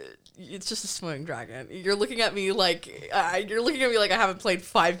dragon. It's just a swimming dragon. You're looking at me like I haven't played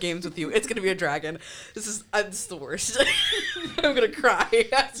 5 games with you. It's gonna be a dragon. This is the worst. I'm gonna cry.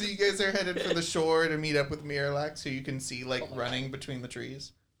 So you guys are headed for the shore to meet up with Miralax, who you can see like running between the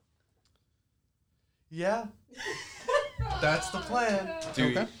trees. Yeah. That's the plan.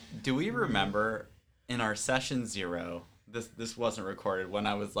 Do we remember in our session 0? This wasn't recorded when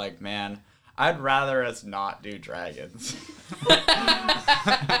I was like, man, I'd rather us not do dragons. And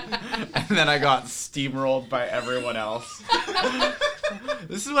then I got steamrolled by everyone else.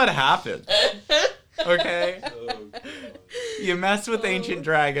 This is what happened. Okay? You mess with ancient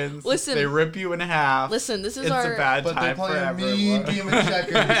dragons. Listen. They rip you in half. Listen, this is it's our... a bad But they're time for playing me, everyone. demon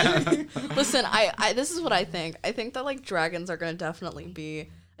checkers. Listen, I this is what I think. I think that like dragons are gonna definitely be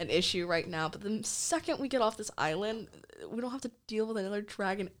an issue right now. But the second we get off this island, we don't have to deal with another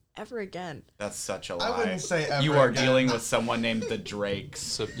dragon ever again. That's such a lie. I wouldn't say ever You are again. dealing with someone named the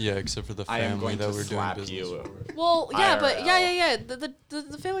Drakes. Except for the I am family going that to we're doing slap business you. for. Well, yeah, but IRL. yeah.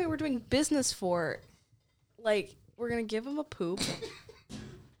 The family we're doing business for, like, we're gonna give them a poop.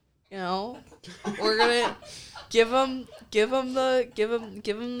 You know, we're gonna give them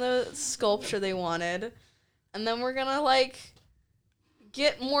the sculpture they wanted, and then we're gonna like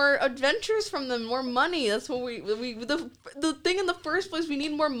get more adventures from them, more money. That's what the thing in the first place. We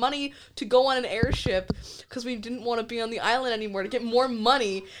need more money to go on an airship because we didn't want to be on the island anymore to get more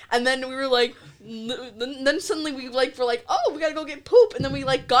money. And then we were like, then suddenly we like were like, oh, we gotta go get poop, and then we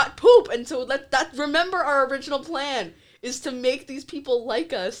like got poop, and so that remember our original plan is to make these people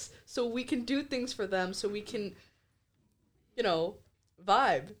like us so we can do things for them, so we can, you know,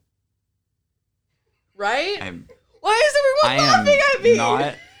 vibe. Right? Why is everyone laughing at me?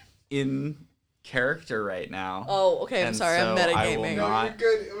 Not in character right now. Oh, okay. I'm And sorry. I'm so I metagaming. will No, not-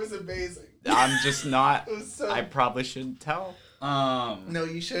 you're good. It was amazing. I'm just not. It was so... I probably shouldn't tell. No,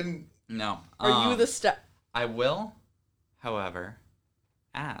 you shouldn't. No. Are you the I will, however,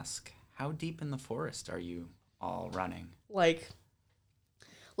 ask, how deep in the forest are you all running? like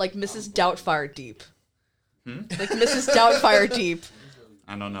Mrs. Doubtfire deep? Hmm? Like Mrs. Doubtfire deep.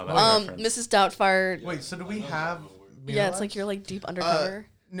 I don't know that reference. Mrs. Doubtfire. Wait, so do we have... Yeah, it's Miralax? like you're like deep undercover.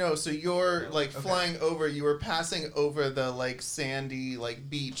 No, so you're like flying over. You were passing over the like sandy like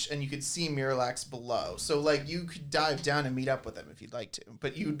beach, and you could see Miralax below. So like you could dive down and meet up with him if you'd like to,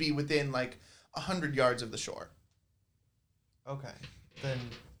 but you would be within like 100 yards of the shore. Okay, then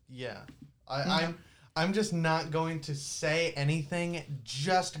yeah, I'm just not going to say anything.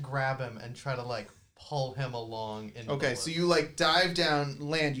 Just grab him and try to like pull him along. Okay, so you like dive down,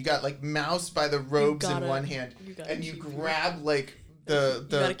 land. You got like Mouse by the robes in gotta- one hand, you gotta and you keep- grab like gotta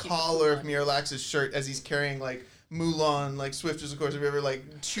the keep collar it of Miralax's shirt as he's carrying like Mulan, like Swift as a Course of River, like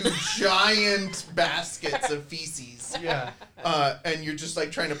two giant baskets of feces. Yeah, And you're just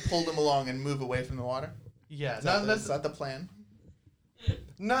like trying to pull them along and move away from the water. yeah. Is Not that the plan?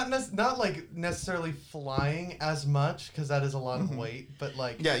 not like necessarily flying as much because that is a lot of weight, but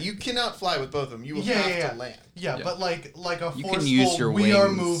like Yeah, you cannot fly with both of them. You will Yeah, have yeah, yeah. to land. yeah, Yeah. but like a You can forceful. use your We are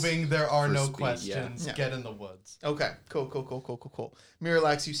wings moving. There are for no speed, questions. yeah. Get in the woods. Okay, cool.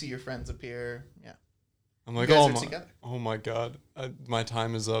 Miralax, you see your friends appear. Yeah. I'm like, You guys oh are my, together. oh my god, my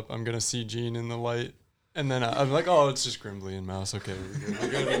time is up. I'm gonna see Jean in the light, and then I'm like, oh, it's just Grimbley and Mouse. Okay, we're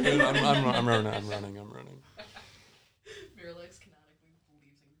good. I'm running. Miralax canonically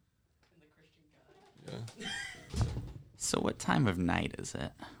believes in the Christian God. Yeah. So what time of night is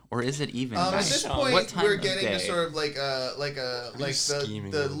it? Or is it even At night? this What point, time we're of getting to day? sort of like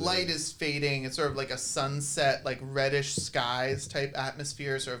scheming the over there. light is fading. It's sort of like a sunset, like reddish skies type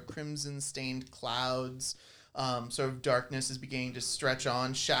atmosphere, sort of crimson stained clouds. Sort of darkness is beginning to stretch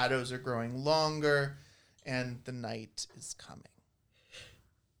on. Shadows are growing longer, and the night is coming.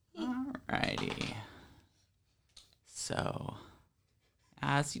 Alrighty. So,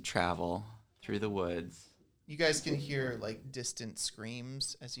 as you travel through the woods, You guys can hear like distant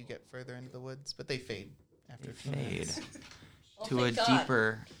screams as you get further into the woods, but they fade after a few fade minutes. to a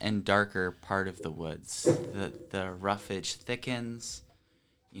deeper and darker part of the woods. The roughage thickens.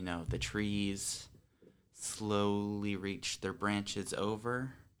 You know, the trees slowly reach their branches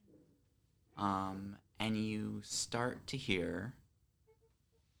over. And you start to hear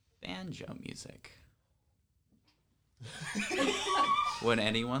banjo music. Would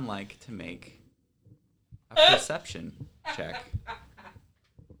anyone like to make a perception check?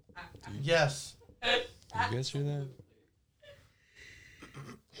 Yes. Do you guys hear that?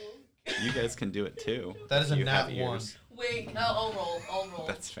 You guys can do it too. That is if a you have nat one. ears. Wait, no, I'll roll.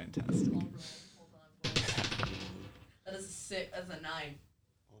 That's fantastic. I'll roll. Hold on. That is a 6. That's a 9.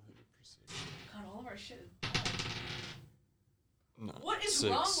 God, all of our shit is bad. No. What is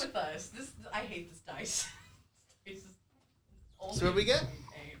 6. wrong with us? I hate this dice. This dice is only So what we get?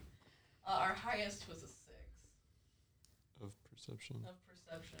 pain. Our highest was a 6 Of perception. of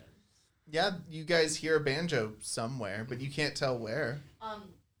perception. Yeah, you guys hear a banjo somewhere, but you can't tell where.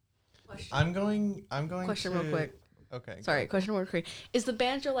 Question. I'm going Question to... real quick. Okay. Sorry, question real quick. Is the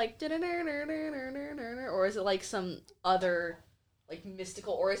banjo like or is it like some other like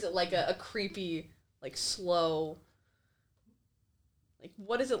mystical, or is it like a creepy, like slow? Like,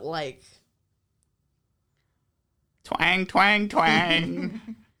 what is it like? Twang, twang, twang.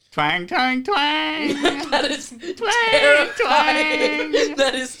 Twang, twang, twang. That is Twang, terrifying.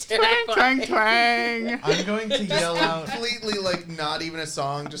 That is twang, terrifying. twang, twang. I'm going to yell out. Completely like not even a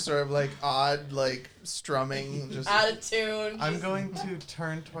song, just sort of like odd like strumming. Just Out of tune. I'm going to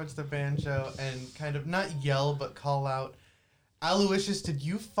turn towards the banjo and kind of not yell but call out, Aloysius, did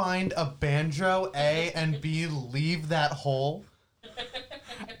you find a banjo? A, and B, leave that hole?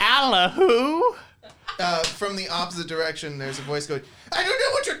 Allahu. From the opposite direction, there's a voice going, I don't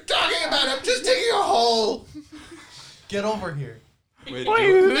know what you're talking about. I'm just digging a hole. Get over here. Wait, Wait,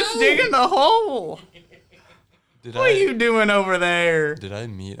 who's digging the hole? did What are you doing over there? Did I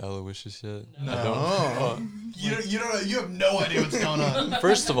meet Aloysius yet? No. I don't. You have no idea what's going on.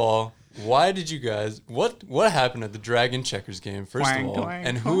 First of all, why did you guys? What happened at the Dragon Checkers game? First Twang, of all, twang,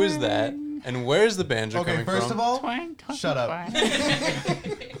 and who is twang. that? And where's the banjo Okay, coming first from? of all, Twang, twang, shut up. twang.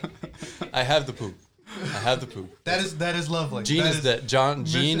 I have the poop. I have the poop. That is lovely. Gene That is dead.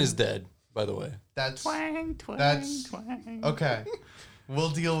 Gene is dead. By the way. That's Twang, twang, That's- twang. okay. We'll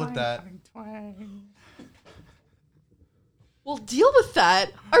deal with that. Twang, twang. We'll deal with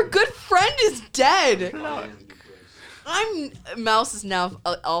that. Our good friend is dead. Pluck. Mouse is now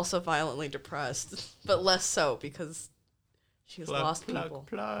also violently depressed, but less so because she has lost people.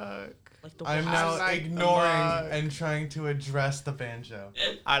 Pluck. Like the I'm wolves. now like the ignoring mug. and trying to address the banjo.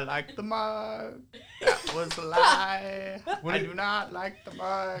 I like the mug. That was a lie. What I did- do not like the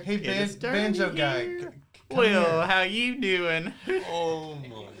mug. Hey, It is dirty banjo guy. here. Come Will, here. how you doing? Oh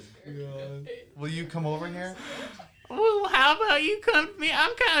my god. Will you come over here? Well, how about you come to me?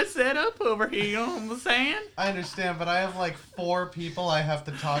 I'm kind of set up over here, you know what I'm saying? I understand, but I have like 4 people I have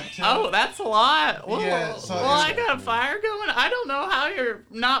to talk to. Oh, that's a lot. Well, Yeah, so well, I it's- got a fire going. I don't know how you're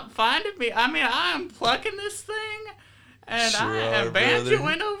not finding me. I mean, I am plucking this thing, and I am Sure, brother.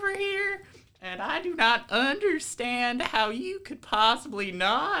 banjoing over here, and I do not understand how you could possibly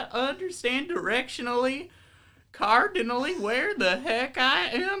not understand directionally, cardinally, where the heck I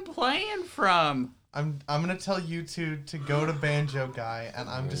am playing from. I'm gonna tell you two to go to banjo guy, and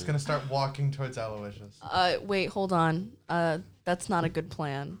I'm just gonna start walking towards Aloysius. Wait, hold on. That's not a good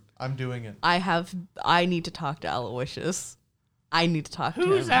plan. I'm doing it. I need to talk to Aloysius. I need to talk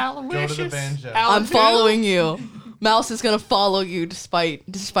Who's to him. Aloysius? Go to the banjo. I'm Who? following you. Mouse is gonna follow you despite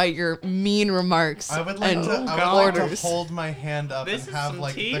your mean remarks I would like and to. I would like to orders. hold my hand up This and is have some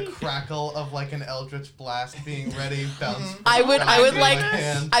like tea? the crackle of like an eldritch blast being ready. Bounce. I would bouncing in like my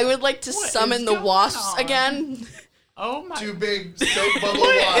hand. I would like to What summon is the going wasps on? again. Oh my! 2 big soap bubble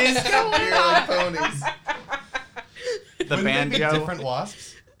What is wasps going appear like ponies. The Wouldn't they be banjo. different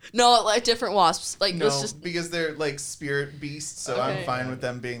wasps? No, like different wasps. Like No, it's just because they're like spirit beasts, so Okay. I'm fine with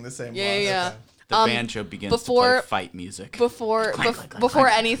them being the same yeah, wasp. yeah. The banjo begins before- to play fight music. Before Clank, clank, clank, before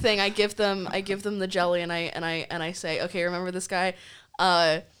clank. anything, I give them the jelly and I say, okay, remember this guy?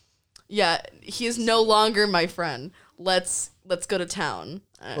 Yeah, he is no longer my friend. Let's go to town.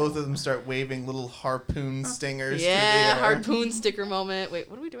 Both of them start waving little harpoon stingers. Yeah, through the air. harpoon sticker moment. Wait,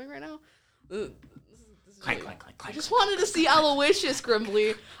 what are we doing right now? This is Clank, really- clank, clank, I clank. just wanted to see Aloysius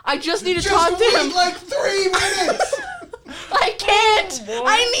Grimbly. I just need to Just talk to wait him. like 3 minutes. I can't. Oh, boy.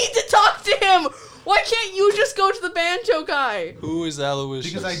 I need to talk to him. Why can't you just go to the banjo guy? Who is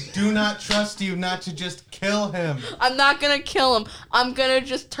Aloysius? Because I do not trust you not to just kill him. I'm not gonna kill him. I'm gonna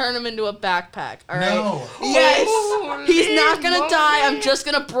just turn him into a backpack. All right. No. Yes. Holy He's not gonna die. I'm moly. just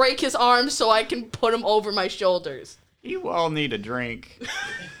gonna break his arms so I can put him over my shoulders. You all need a drink.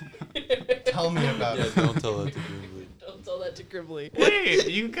 Tell me about Yeah, it. don't tell that to Grimly. Don't tell that to Grimbly. Wait,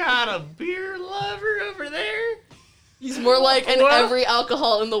 you got a beer lover over there? He's more like an What? every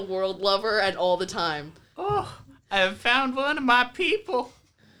alcohol in the world lover and all the time. Oh, I have found one of my people.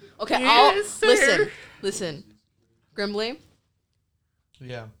 Okay, Yes, sir. listen, Grimbly.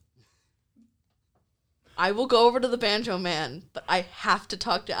 Yeah. I will go over to the banjo man, but I have to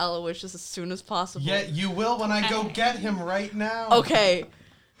talk to Aloysius as soon as possible. Yeah, you will when I go get him right now. Okay.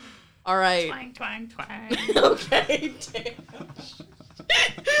 All right. Twang, twang, twang. Okay. Damn.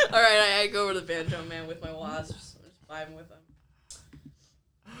 All right, I go over to the banjo man with my wasps. I'm just vibing with him.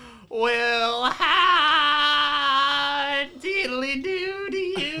 Well, hi, diddly do to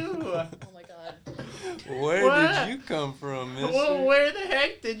you. Oh my god. Where What? did you come from, mister? Well, where the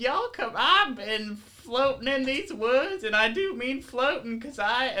heck did y'all come? I've been floating in these woods, and I do mean floating because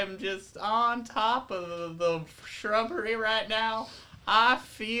I am just on top of the shrubbery right now. I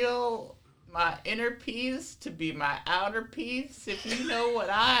feel my inner piece to be my outer piece, if you know what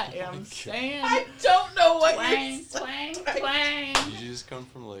I am saying. I don't know what Twang, you're saying. twang, twang. Did you just come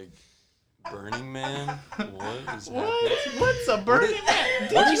from like Burning Man? What is What? happening? What's a Burning Man?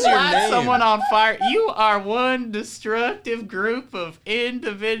 Did what you is your light name? someone on fire? You are one destructive group of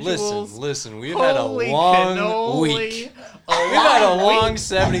individuals. Listen. We've had a Holy long cannoli. week. We've had a long week.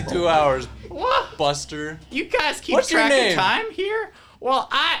 72 hours, What? Buster. You guys keep What's your track of name? time here? Well,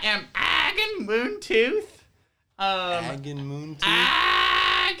 I am Agan Moontooth. Agan Moontooth.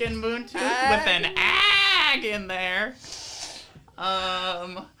 Agan Moontooth with an ag in there.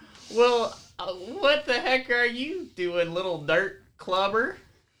 Well, what the heck are you doing, little dirt clubber?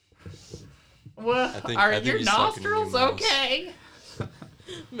 Well, I think your he's talking to you, nostrils Mouse. okay?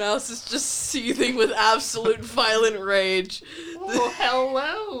 Mouse is just seething with absolute violent rage. Well,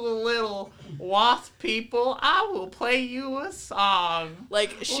 hello, little wasp people. I will play you a song.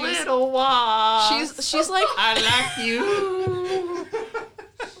 Like she's Little wasp. she's like I like you.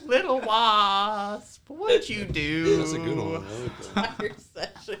 Little wasp. What'd you do? That's a good one. I like that. entire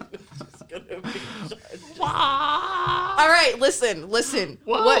session is just gonna be judged. Wasp. All right, listen.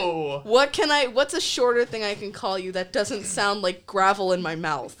 Whoa. What's a shorter thing I can call you that doesn't sound like gravel in my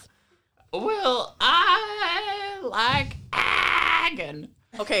mouth? Well, I like Agan.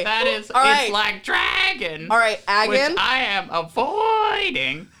 Okay. That is, all right. it's like dragon. All right, Which Agan. I am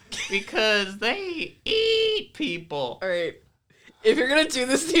avoiding because they eat people. All right. If you're gonna do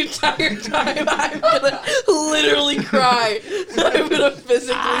this the entire time, I'm gonna literally cry. I'm gonna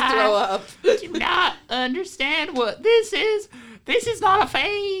physically throw up. Do not understand what this is. This is not a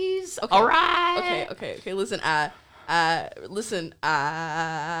phase. Okay. All right. Okay. Listen, listen,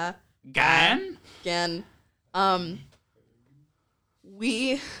 Gan? again.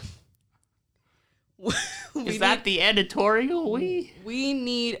 We Is that the editorial we? we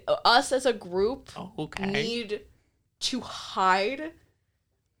need us as a group Oh, okay. need to hide.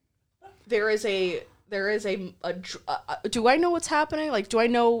 There is a do I know what's happening? Like, do I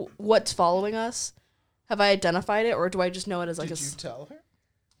know what's following us? Have I identified it, or do I just know it as like Did a? you tell her?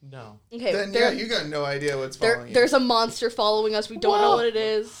 No. Okay, Then yeah, you got no idea what's following you. there's a monster following us. We don't know Whoa. what it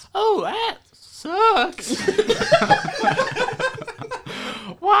is. Oh, that sucks.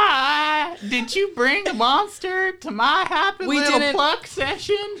 Why did you bring a monster to my happy We little didn't- pluck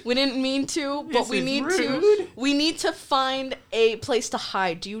session? We didn't mean to, but This we is need rude. to. We need to find a place to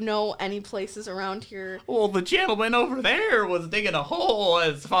hide. Do you know any places around here? Well, the gentleman over there was digging a hole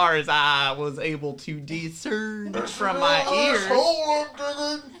as far as I was able to discern from my ears.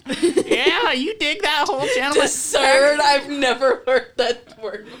 Yeah, you dig that hole, gentleman. Discern? I've never heard that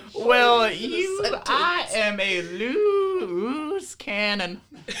word before. Well, Sentence. I am a loose cannon.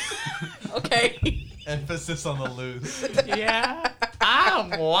 Okay. Emphasis on the loose. Yeah,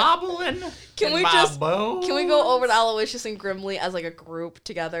 I'm wobbling. Can in we my just- bones. Can we go over to Aloysius and Grimly as like a group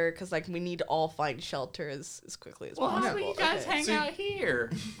together? Because like we need to all find shelter as quickly as Well, how possible. about you guys Okay. hang So you- out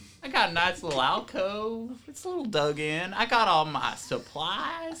here? I got a nice little alcove. It's a little dug in. I got all my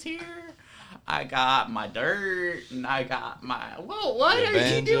supplies here. I got my dirt, and I got my... Whoa, what Your are you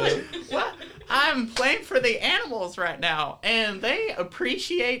banjo. doing? What? I'm playing for the animals right now, and they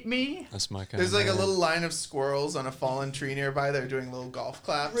appreciate me. That's my kind There's of like a man. little line of squirrels on a fallen tree nearby. They're doing little golf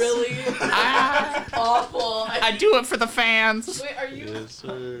claps. Really? I, Awful. I do it for the fans. Wait, are you? Yes,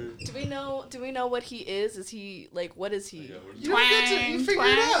 sir. Do we know what he is? Is he like what is he? You don't get to- you figure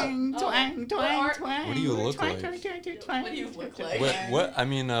it out. Twang, twang, twang, twang. What do you look twang, like? twang, twang, twang, twang. What do you look like? What? I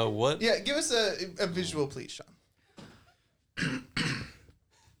mean, what? Yeah, give us a visual, please, Sean.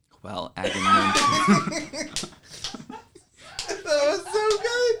 Well, Agan Moontooth, That was so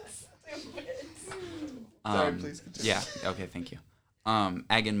good. Sorry, please continue. Yeah, okay, thank you.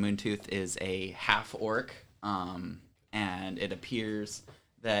 Agan Moontooth is a half orc, and it appears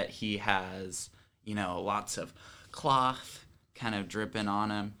that he has, lots of cloth kind of dripping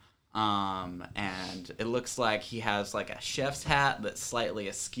on him. And it looks like he has like a chef's hat that's slightly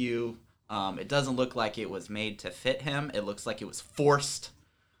askew. It doesn't look like it was made to fit him. It looks like it was forced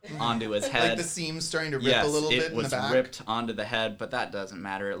onto his head. Like the seams starting to rip Yes, a little bit it in the was back. ripped onto the head, but that doesn't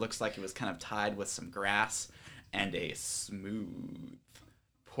matter. It looks like it was kind of tied with some grass, and a smooth,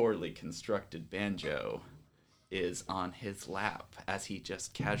 poorly constructed banjo is on his lap as he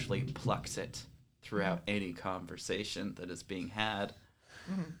just casually plucks it throughout any conversation that is being had.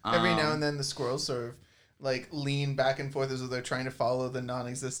 Every now and then the squirrels sort of like lean back and forth as though they're trying to follow the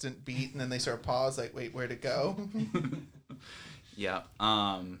non-existent beat, and then they sort of pause, like, wait, where'd it go? Yeah.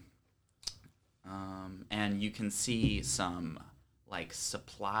 And you can see some like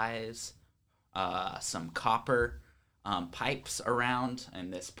supplies, some copper, pipes around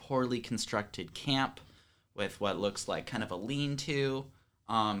in this poorly constructed camp with what looks like kind of a lean-to.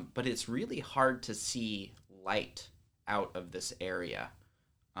 But it's really hard to see light out of this area.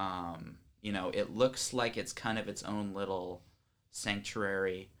 It looks like it's kind of its own little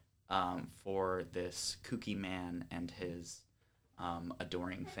sanctuary for this kooky man and his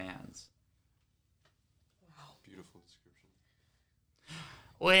adoring fans. Beautiful description.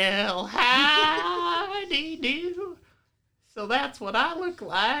 Well, howdy do. So that's what I look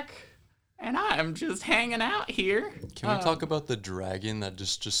like. And I'm just hanging out here. Can we talk about the dragon that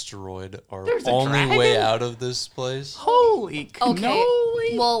just destroyed our There's a only dragon? way out of this place? Holy Okay.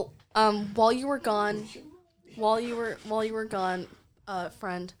 cannoli. Well, while you were gone,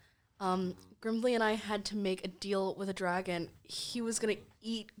 friend, Grimbley and I had to make a deal with a dragon. He was gonna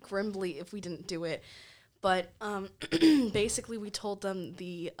eat Grimbley if we didn't do it, but basically we told them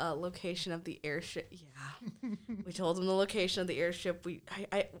the location of the airship. Yeah, we told them the location of the airship.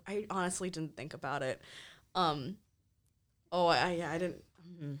 I honestly didn't think about it. I didn't.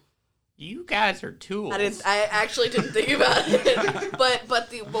 You guys are tools. I actually didn't think about it.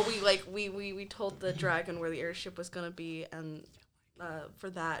 We told the dragon where the airship was gonna be, and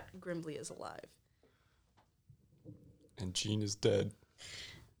for that, Grimbley is alive. And Jean is dead.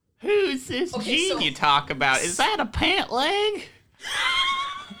 Who's this Jean you talk about? Is that a pant leg?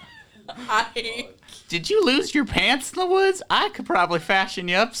 Did you lose your pants in the woods? I could probably fashion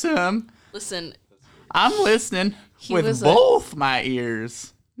you up some. Listen, I'm listening with both my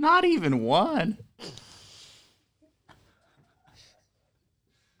ears. Not even one.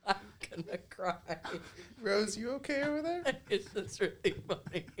 I'm gonna cry. Rose, you okay over there? It's really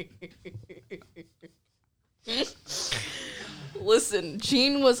funny. Listen,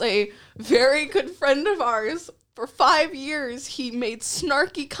 Gene was a very good friend of ours. For 5 years, he made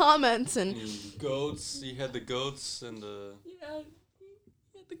snarky comments and... Goats. He had the goats and the... Yeah,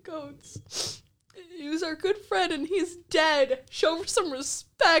 he had the goats. He was our good friend and he's dead. Show some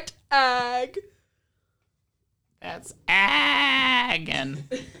respect, Ag. That's Agan.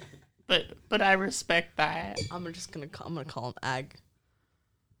 But I respect that. I'm gonna call him Ag.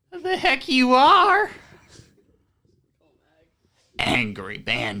 The heck you are. Angry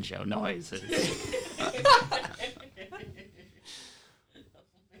banjo noises.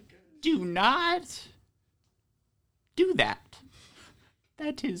 Do not do that.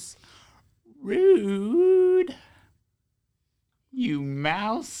 That is rude. You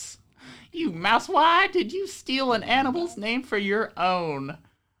mouse. You mouse, why did you steal an animal's name for your own?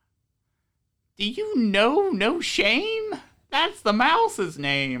 Do you know no shame? That's the mouse's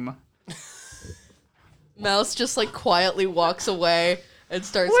name. Mouse just quietly walks away and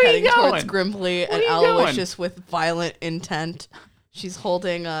starts Where heading you towards going? Grimbly, and Where you Aloysius with violent intent. She's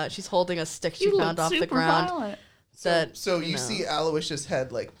holding a stick she You found look off the super ground. violent. So you see Aloysius'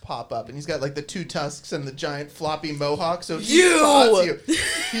 head pop up, and he's got the two tusks and the giant floppy mohawk. So he spots you.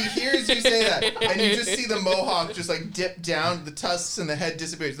 He hears you say that, and you just see the mohawk just dip down, the tusks and the head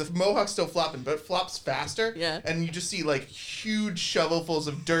disappears. The mohawk's still flopping, but it flops faster. Yeah. And you just see huge shovelfuls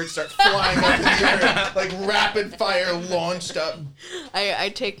of dirt start flying up in the air, rapid fire launched up.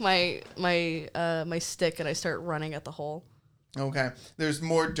 I take my stick and I start running at the hole. Okay. There's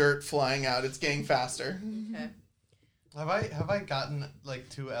more dirt flying out. It's getting faster. Okay. Have I gotten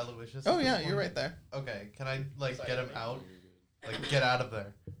to Aloysius? Oh yeah, you're right there. Okay, can I get him out? Get out of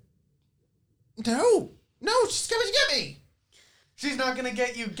there. No, she's coming to get me. She's not gonna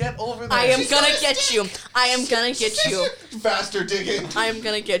get you. Get over there. I am gonna get you. I am gonna get you. Faster digging. I am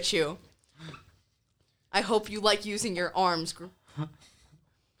gonna get you. I hope you like using your arms,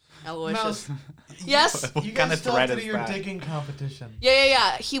 Aloysius. Mouse, Yes. you kind guys of still threat have to is do your that? digging competition.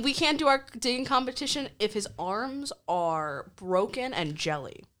 Yeah. We can't do our digging competition if his arms are broken and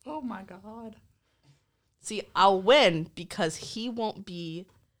jelly. Oh my god. See, I'll win because he won't be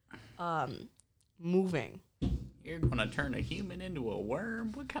moving. You're gonna turn a human into a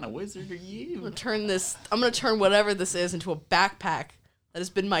worm? What kind of wizard are you? I'm gonna turn whatever this is into a backpack. That has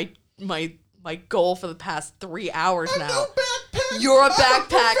been my goal for the past 3 hours now. No backpack. You're a I'm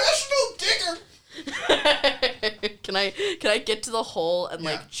backpack. professional digger. Can I get to the hole and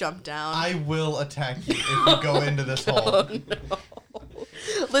jump down? I will attack you if you go into this hole. Oh, no.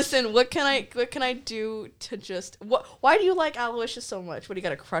 Listen, what can I do to just why do you like Aloysius so much? What, do you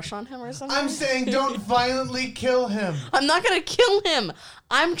got a crush on him or something? I'm saying don't violently kill him. I'm not gonna kill him.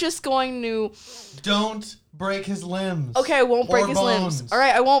 I'm just going to Don't break his limbs. Okay, I won't break Or his bones. limbs.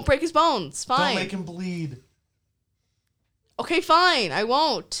 Alright, I won't break his bones. Fine. Don't make him bleed. Okay, fine, I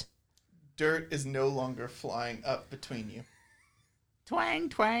won't. Dirt is no longer flying up between you. Twang,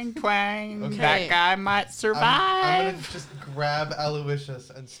 twang, twang. Okay. That guy might survive. I'm gonna just grab Aloysius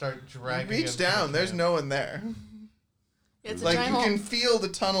and start dragging him. Reach down. There's no one there. It's a Like, giant you hole. can feel the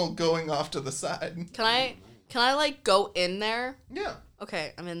tunnel going off to the side. Can I like go in there? Yeah.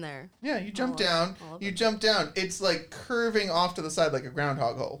 Okay, I'm in there. Yeah, you jump I'll- down. I'll You jump down. It's like curving off to the side like a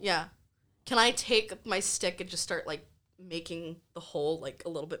groundhog hole. Yeah. Can I take my stick and just start like making the hole like a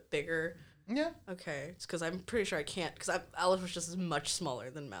little bit bigger? Yeah. Okay, it's because I'm pretty sure I can't because Alice was just much smaller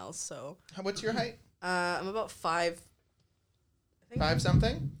than Mouse. So What's your height? I'm about 5. I think 5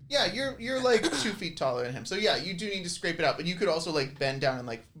 something? Yeah, you're like 2 feet taller than him. So yeah, you do need to scrape it out, but you could also like bend down and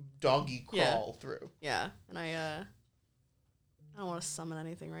like doggy crawl through. Yeah, and I don't want to summon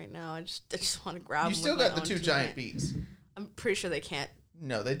anything right now. I just want to grab. You them still with got my the 2 own giant teammate. bees. I'm pretty sure they can't.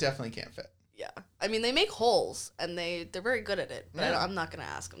 No, they definitely can't fit. Yeah, I mean they make holes and they're very good at it. But Yeah. I'm not gonna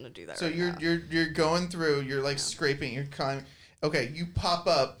ask them to do that. So right you're now. you're going through. You're like Yeah. scraping. You're climbing. Okay, you pop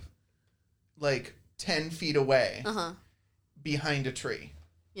up like 10 feet away behind a tree.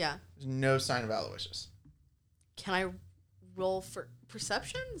 Yeah. There's no sign of Aloysius. Can I roll for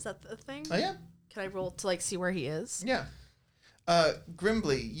perception? Is that the thing? Oh yeah, Can I roll to like see where he is? yeah.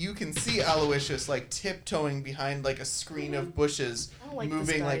 Grimbly, you can see Aloysius like tiptoeing behind like a screen of bushes, I don't like this,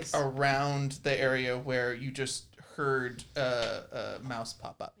 moving like guys. around the area where you just heard a mouse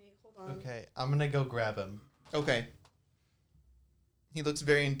pop up. Hold on. Okay, I'm gonna go grab him. Okay. He looks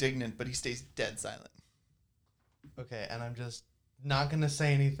very indignant, but he stays dead silent. Okay, and I'm just not gonna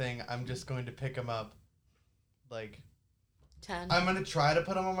say anything. I'm just going to pick him up. Like, 10. I'm gonna try to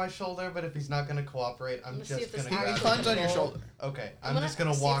put him on my shoulder, but if he's not gonna cooperate, I'm gonna see just if this gonna actually grab He him. climbs on your roll. shoulder. Okay, I'm I'm just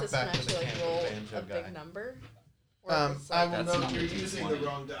gonna see if walk this back can to the actually, camp like, with the roll banjo a guy. big number. Or if it's, I like- will That's note not you're a using 20. the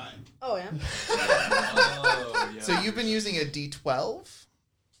wrong die. Oh yeah. Oh, yeah. So you've been using a D12?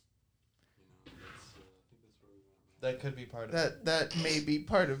 That could be part of it. That may be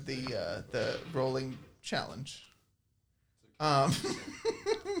part of the rolling challenge.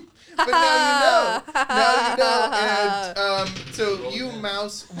 But now you know. Now you know. And so you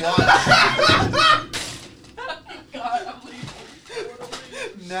mouse watch.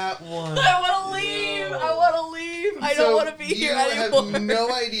 Nat 1. I want to leave. I want to leave. I don't want to be here anymore. You have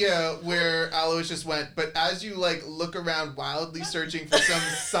no idea where Aloysius went, but as you like look around wildly searching for some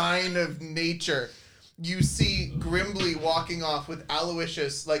sign of nature, you see Grimbly walking off with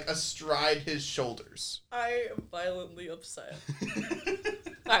Aloysius like astride his shoulders. I am violently upset.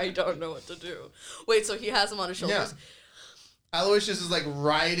 I don't know what to do. Wait, so he has him on his shoulders? Aloysius is like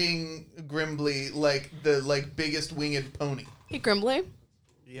riding Grimbly like the biggest winged pony. Hey, Grimbly.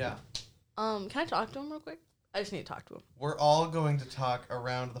 Yeah. Can I talk to him real quick? I just need to talk to him. We're all going to talk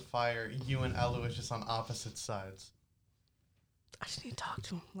around the fire, you and Aloysius on opposite sides. I just need to talk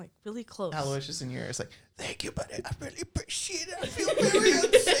to him, like, really close. Aloysius in your ear is like, "Thank you, buddy. I really appreciate it. I feel very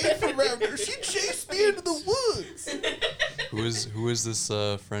unsafe around her. She chased me into the woods." Who is this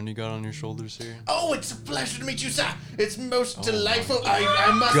friend you got on your shoulders here? Oh, it's a pleasure to meet you, sir. It's most delightful.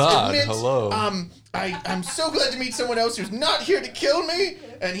 I must God, admit. hello. I'm so glad to meet someone else who's not here to kill me.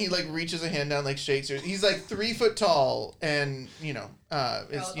 And he like reaches a hand down, like shakes her. He's like 3 foot tall, and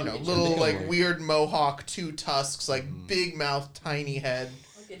it's little like weird mohawk, 2 tusks, like big mouth, tiny head.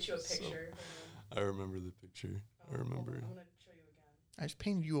 I'll get you a picture. I remember the picture. I remember. I'm gonna show you again. I just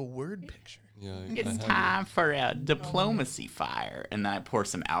painted you a word picture. Yeah, It's I had time for a diplomacy fire. And then I pour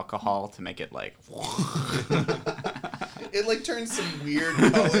some alcohol to make it like. It like turns some weird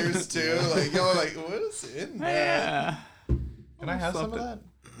colors too. Like you're like, what is in there? Yeah. Can I have some of that?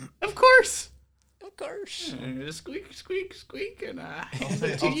 Of course. Of course. Squeak, squeak, squeak. And I'll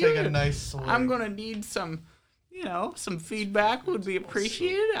to take you. a nice swig. I'm going to need some, some feedback would be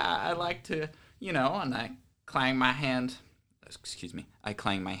appreciated. I like to, and I clang my hand. Excuse me. I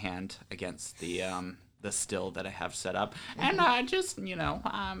clang my hand against the still that I have set up. And I just,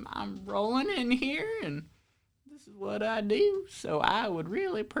 I'm rolling in here and this is what I do. So I would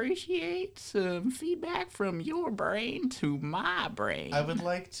really appreciate some feedback from your brain to my brain. I would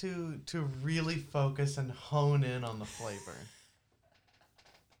like to really focus and hone in on the flavor.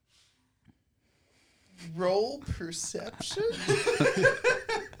 Roll perception.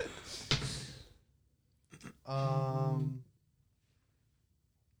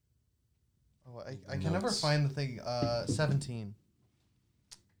 I can never find the thing. 17.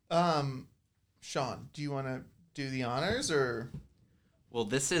 Sean, do you want to do the honors or Well,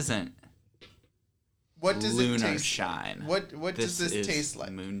 this isn't what does lunar it taste? shine. What does this is taste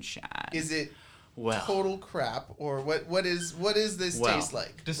like? Moonshine. Is it well? total crap or what is this Well, taste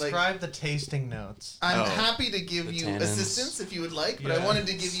like? Describe the tasting notes. I'm Oh. happy to give The you tannins. assistance if you would like, but I Yeah. wanted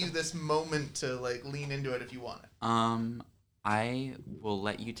to give you this moment to like lean into it if you want it. I will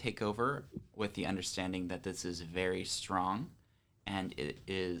let you take over with the understanding that this is very strong and it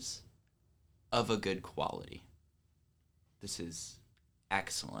is of a good quality. This is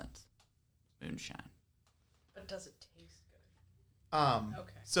excellent moonshine. But does it taste good?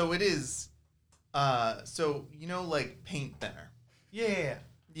 Okay. So it is. So you know, like paint thinner. Yeah.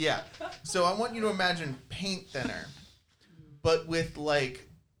 Yeah. So I want you to imagine paint thinner, but with like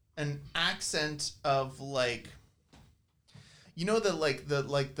an accent of like, you know,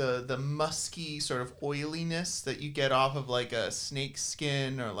 the musky sort of oiliness that you get off of like a snake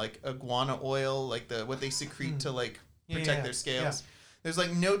skin or like iguana oil, like what they secrete to like protect their scales. Yeah. There's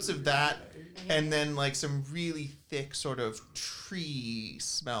like notes of that, and then like some really thick sort of tree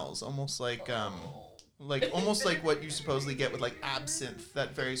smells, almost like almost like what you supposedly get with like absinthe,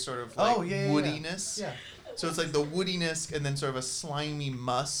 that very sort of like woodiness. Yeah. So it's like the woodiness and then sort of a slimy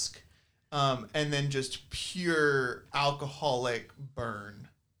musk, and then just pure alcoholic burn.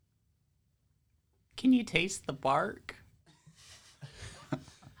 Can you taste the bark?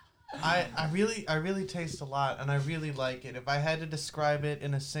 I really taste a lot, and I really like it. If I had to describe it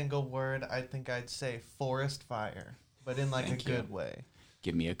in a single word, I think I'd say forest fire, but in like Thank a you. good way.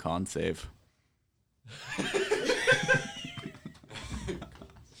 Give me a con save.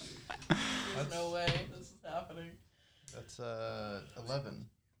 No way this is happening. That's 11.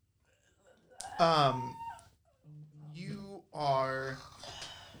 You are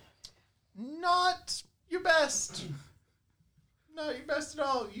not your best. Not your best at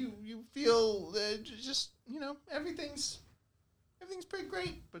all. You feel just, you know, everything's pretty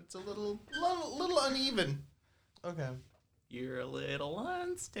great, but it's a little uneven. Okay. You're a little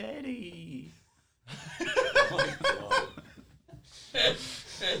unsteady. Oh my god.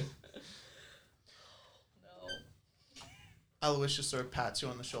 No. Alois just sort of pats you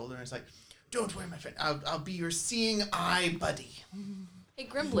on the shoulder and is like, "Don't worry, my friend. I'll be your seeing eye buddy." Hey,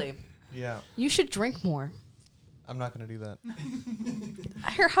 Grimbley, Yeah. you should drink more. I'm not gonna do that.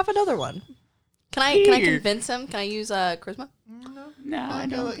 Here, have another one. Can I Here. convince him? Can I use charisma? No, I I'm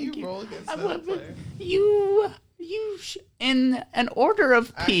gonna don't let think you roll against I that would- player. in an order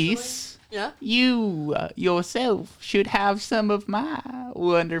of peace, Yeah. you yourself should have some of my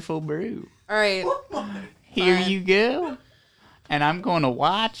wonderful brew. All right. Here Fine. you go. And I'm going to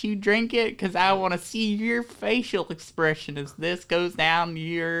watch you drink it because I want to see your facial expression as this goes down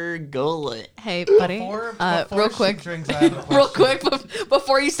your gullet. Hey, buddy. Before Real she quick. drinks, I have a Real question. quick,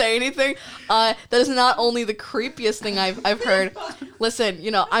 before you say anything, that is not only the creepiest thing I've heard. Listen,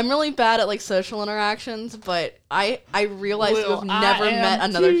 you know, I'm really bad at like social interactions, but I realize you have Well, I never am met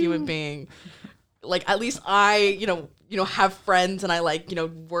another too. human being. Like, at least I, you know, have friends and I like, you know,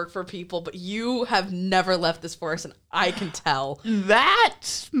 work for people, but you have never left this forest, and I can tell.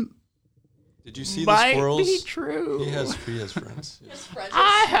 That Did you see the might squirrels? be true. He has friends. Yeah.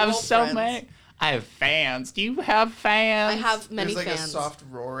 I have so many. I have fans. Do you have fans? I have many There's like fans. a soft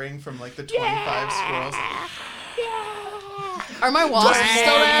roaring from like the 25 squirrels. Are my wasps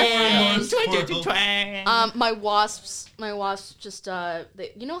still there? Twang. My wasps just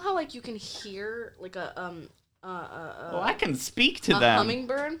you know how like you can hear like a Well, I can speak to a them.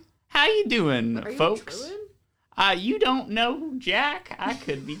 hummingbird? How you doing, Are you folks? a druid? You don't know Jack. I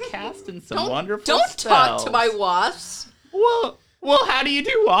could be casting some wonderful Don't talk spells. to my wasps. Well, how do you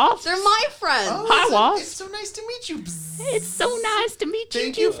do, Wasps? They're my friends. Hi, Wasp. It's so nice to meet you. It's so nice to meet you.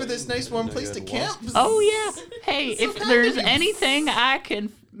 Thank you for this nice warm place to camp. Oh yeah. Hey, It's so if kind there's of you. anything I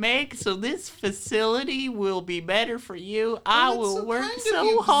can make so this facility will be better for you, I that's will so work kind of so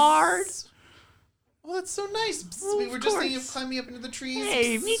you. hard. Oh, that's so nice. Well, We were of just thinking of course. climbing up into the trees.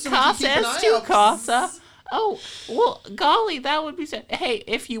 Hey, so mi we can casa keep an es eye tu out. casa. Oh, well, golly, that would be so. Hey,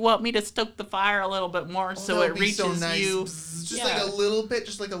 if you want me to stoke the fire a little bit more so That it would be reaches so nice. you. Just Yeah. like a little bit,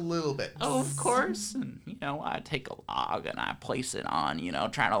 just like a little bit. Oh, of course. And, you know, I take a log and I place it on, you know,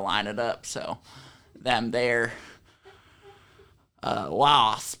 trying to line it up so them there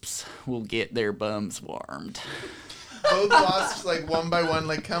wasps will get their bums warmed. Both wasps, like one by one,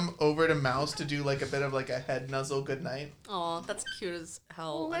 like come over to Mouse to do like a bit of like a head nuzzle goodnight. Aw, that's cute as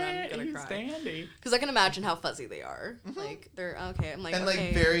hell, and I'm gonna cry. Dandy. Because I can imagine how fuzzy they are. Like, they're, okay, I'm like, And okay.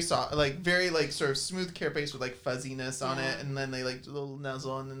 like very soft, like very like sort of smooth carapace with like fuzziness on it, and then they like do a little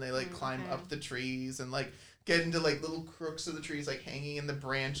nuzzle, and then they like climb up the trees and like get into like little crooks of the trees, like hanging in the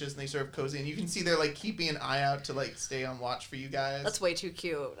branches, and they sort of cozy. And you can see they're like keeping an eye out to like stay on watch for you guys. That's way too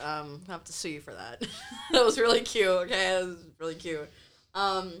cute. I have to sue you for that. That was really cute, okay? That was really cute.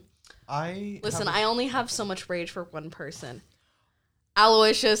 I Listen, have I only have so much rage for one person.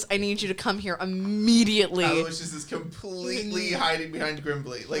 Aloysius, I need you to come here immediately. Aloysius is completely hiding behind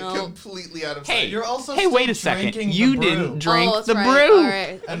Grimbly, like completely out of sight. Hey, You're also hey, still wait a second. drinking the You brew. didn't drink that's the right. brew. All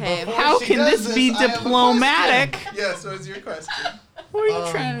right. And Okay. before How she can does this be I have a diplomatic? Yes, what was your question? What are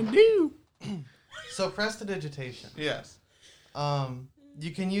you trying to do? So prestidigitation. Yes.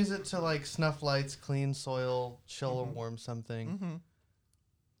 You can use it to like snuff lights, clean soil, chill or warm something.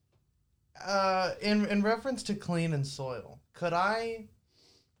 In reference to clean and soil, could I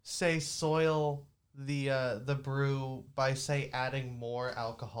say soil the brew by say adding more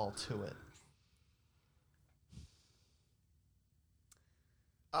alcohol to it?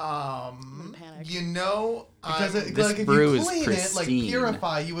 Panic. You know, Because This like if brew you is clean it, like pristine.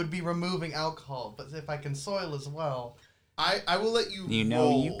 purify, you would be removing alcohol. But if I can soil as well, I will let you. You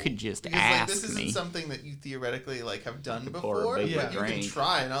know, you roll, could just because, ask like, this isn't me. something that you theoretically like have done Pour a before. big But you can drink.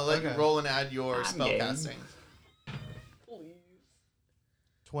 try, and I'll let you Okay. roll and add your I'm spell game. casting.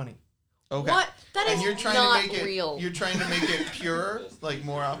 20. Okay. What? That is And you're trying not to make it. real. You're trying to make it pure, like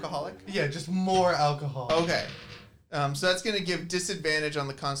more alcoholic. Yeah, just more alcohol. Okay. So that's going to give disadvantage on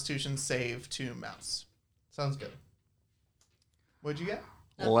the Constitution save to Mouse. Sounds good. What'd you get?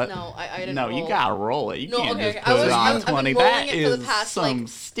 What? No, I didn't No, roll. you gotta roll it. You No, can't okay, just okay. put I it was- on I've been 20. rolling That it for the is past, some like-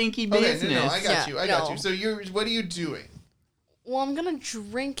 stinky Okay, business. no, I got Yeah, you. I got no. you. So what are you doing? Well, I'm gonna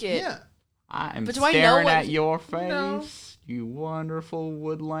drink it. Yeah. I'm But do I know staring what- at your face, No. you wonderful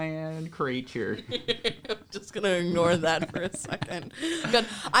woodland creature. I'm just gonna ignore that for a second. Good.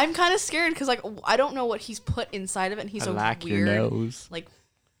 I'm kind of scared because like I don't know what he's put inside of it, and he's I so like weird. your nose. Like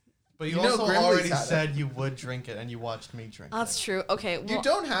But you, You know also Grimley's already had it. said you would drink it, and you watched me drink that's it. true. Okay. Well, You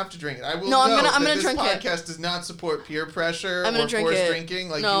don't have to drink it. I will No, I'm note gonna- that I'm gonna this drink it. podcast does not support peer pressure I'm gonna or drink forced it. drinking.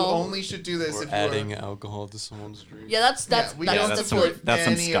 Like No. you only should do this Or if adding you're. alcohol to someone's drink. Yeah, that's we that's don't that's support some- that's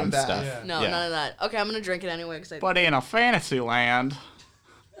some any scum of that. stuff. Yeah. no, Yeah. none of that. Okay, I'm gonna drink it anyway because I. But in a fantasy land.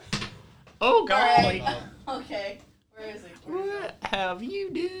 Oh, golly. Okay. Where is it? What have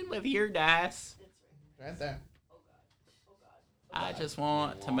you done with your dice? Right there. I just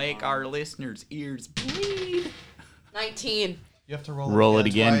want to make our listeners' ears bleed. 19. You have to roll. Roll it again.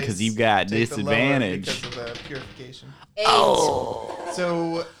 again Twice. because you've got Take the lower disadvantage. because of the purification. 8. Oh.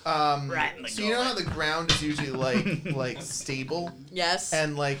 So, Right in the so you know how the ground is usually like stable, Yes.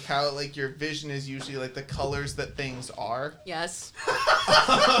 and like how like your vision is usually like the colors that things are. Yes.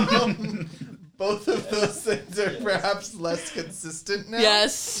 Both of those things are perhaps less consistent now.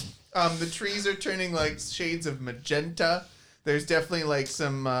 Yes. The trees are turning like shades of magenta. There's definitely like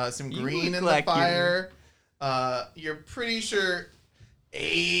some You green look in like the fire. You're pretty sure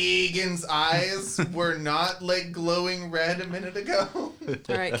Aegon's eyes were not like glowing red a minute ago. All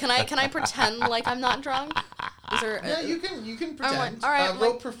right. Can I pretend like I'm not drunk? Is there? Yeah, you can pretend. all right,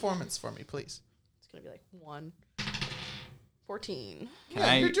 Roll like- performance for me, please. It's gonna be like 1. 14.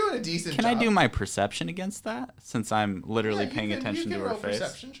 Yeah, you're doing a decent Can job. I do my perception against that? Since I'm literally Yeah, you paying can- attention you to can her roll face.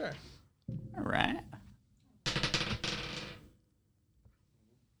 Perception, sure. All right.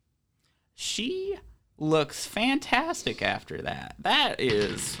 She looks fantastic after that. That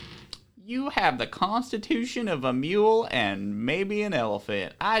is. You have the constitution of a mule and maybe an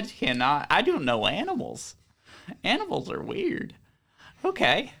elephant. I don't know animals. Animals are weird.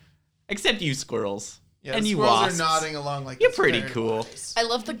 Okay. Except you squirrels. Yeah, and the you squirrels wasps. are nodding along like You're it's pretty very cool. wise. I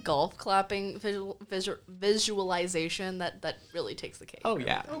love the golf clapping visualization that really takes the cake. Oh,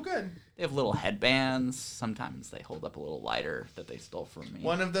 yeah. Oh, good. They have little headbands. Sometimes they hold up a little lighter that they stole from me.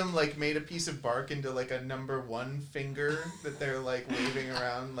 One of them like made a piece of bark into like a number 1 finger that they're like waving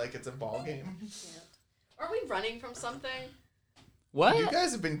around like it's a ball game. Are we running from something? What? You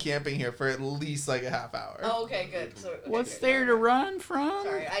guys have been camping here for at least like a half hour. Oh, okay, good. So, okay, What's good. there to run from?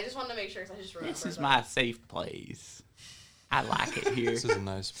 Sorry, I just wanted to make sure because I just remembered. This is my safe place. I like it here. This is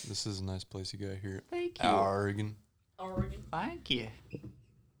a nice place you got here. Thank you. Oregon. Oregon. Thank you.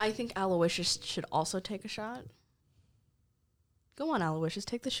 I think Aloysius should also take a shot. Go on, Aloysius,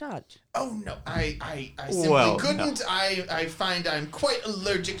 take the shot. Oh no, I simply Well, couldn't. no. I find I'm quite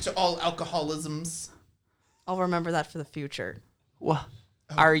allergic to all alcoholisms. I'll remember that for the future. Well,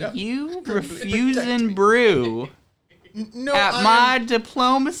 are no. you Protect me. refusing brew No, at my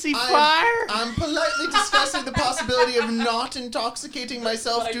diplomacy fire? I'm politely discussing the possibility of not intoxicating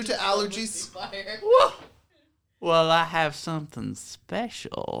myself due to allergies. Whoa. Well, I have something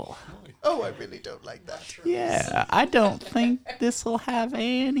special. Oh, I really don't like that. Yeah, I don't think this will have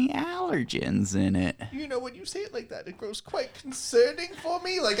any allergens in it. You know, when you say it like that, it grows quite concerning for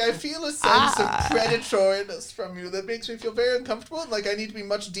me. Like, I feel a sense of predatoriness from you that makes me feel very uncomfortable, and like I need to be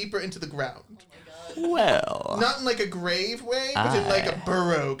much deeper into the ground. Well, Not in like a grave way, but in like a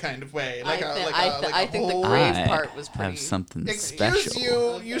burrow kind of way. Like I think the hole. grave I part was pretty. have something Excuse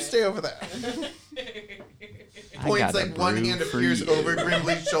special. you, you stay over there. I Points got a like one brew hand for appears you. over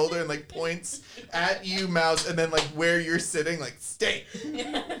Grimbley's shoulder and like points at you, Mouse, and then like where you're sitting, like stay.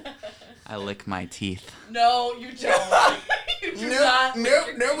 I lick my teeth. No, you don't. You do not.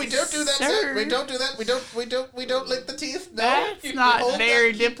 No, we don't do that, sir. Sir. We don't do that. We don't lick the teeth. No. That's You not hold that,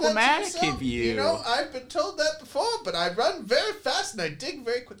 very keep that to diplomatic yourself. of you. You know, I've been told that before, but I run very fast and I dig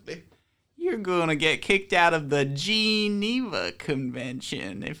very quickly. You're gonna get kicked out of the Geneva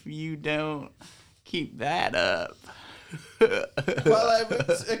Convention if you don't keep that up. While I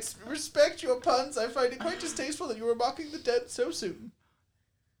respect your puns, I find it quite distasteful that you were mocking the dead so soon.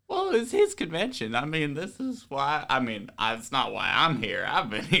 Well, it's his convention. I mean, this is why. I mean, it's not why I'm here. I've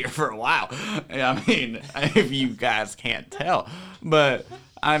been here for a while. I mean, if you guys can't tell, but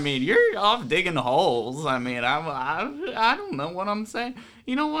I mean, you're off digging holes. I mean, I don't know what I'm saying.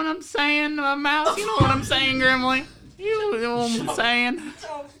 You know what I'm saying, Mouse? You know what I'm saying, Grimly? You know what I'm saying?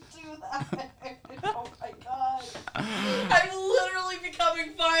 Don't do that. Oh my god. I'm literally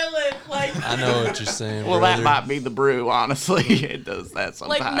becoming violent. Like, I know what you're saying, Well, brother. that might be the brew. Honestly, it does that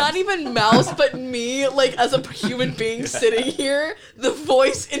sometimes. like not even Mouse, but me, like as a human being sitting here, the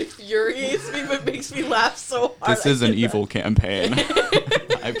voice infuriates me but makes me laugh so hard. This is an evil campaign.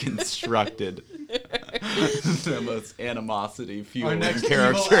 I've constructed the most animosity Our fueling next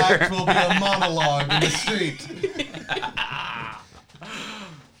character. evil act will be a monologue in the street.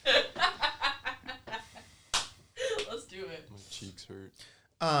 Let's do it. My cheeks hurt.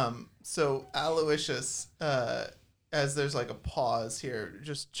 So Aloysius, as there's like a pause here,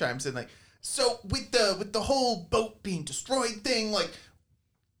 just chimes in like, so with the whole boat being destroyed thing, like,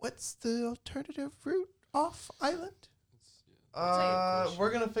 what's the alternative route off island?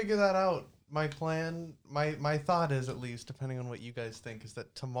 We're gonna figure that out. My plan, my thought is, at least, depending on what you guys think, is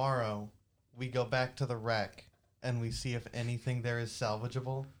that tomorrow we go back to the wreck and we see if anything there is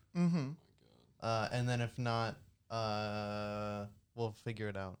salvageable. Mm-hmm. And then if not, we'll figure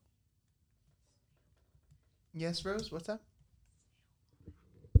it out. Yes, Rose, what's that?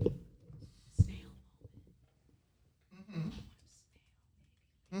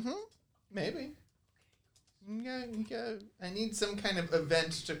 Mm-hmm. Maybe. Yeah. I need some kind of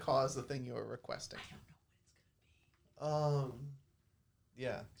event to cause the thing you are requesting.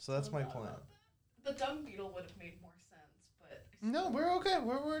 Yeah. So that's my plan. The dung beetle would have made more sense, but No, we're okay.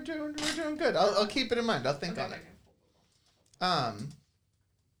 We're doing good. I'll keep it in mind. I'll think on it.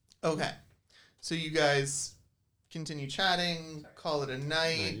 Okay. So you guys continue chatting, call it a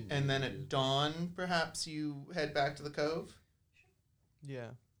night, and then at dawn, perhaps you head back to the cove. Yeah.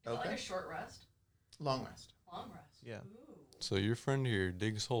 Like Okay. a short rest, Long rest. long rest. Yeah. Ooh. So your friend here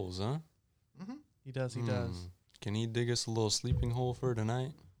digs holes, huh? He does. He does. Can he dig us a little sleeping hole for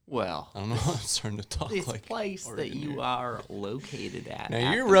tonight? Well, I don't know. I'm starting to talk this like place that ordinary. you are located at. Now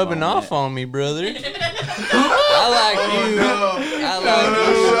at you're the rubbing moment- off on me, brother. I like you. I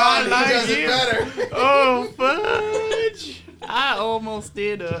like you. He does it better. Oh, fudge! I almost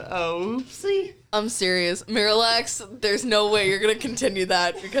did a oopsie. I'm serious. Miralax, there's no way you're going to continue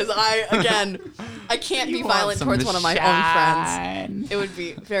that because I can't be You want violent some towards one of my own friends. shine. It would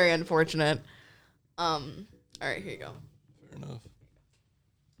be very unfortunate. All right, here you go. Fair enough.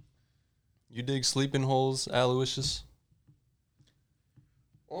 You dig sleeping holes, Aloysius?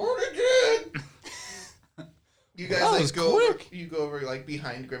 Already good. You guys That like was go over, quick. you go over like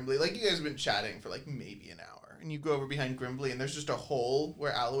behind Grimbley. Like you guys have been chatting for like maybe an hour. And you go over behind Grimbley and there's just a hole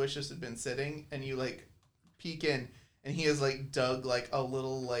where Aloysius had been sitting and you like peek in and he has like dug like a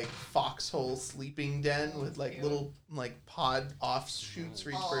little like foxhole sleeping den with like little like pod offshoots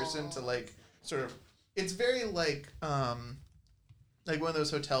for each person to like sort of it's very like one of those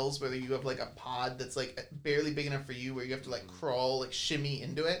hotels where you have like a pod that's like barely big enough for you where you have to like crawl, like shimmy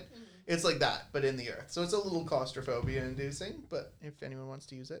into it. It's like that, but in the earth. So it's a little claustrophobia inducing, but if anyone wants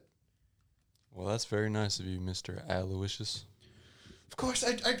to use it. Well, that's very nice of you, Mr. Aloysius. Of course,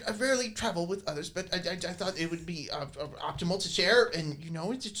 I rarely travel with others, but I thought it would be optimal to share, and you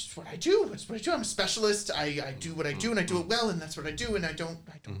know, it's just what I do. It's what I do. I'm a specialist. I do what I do, and I do it well, and that's what I do, and I don't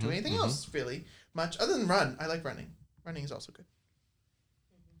do anything else really much other than run. I like running. Running is also good.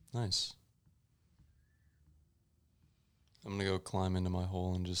 Nice. I'm gonna go climb into my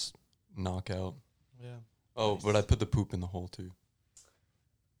hole and just knock out. Yeah. Oh, but I put the poop in the hole too.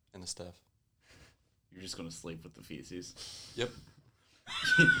 And the stuff. You're just gonna sleep with the feces. Yep.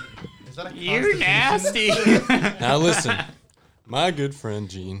 Is that a You're constitution? nasty. Now listen, my good friend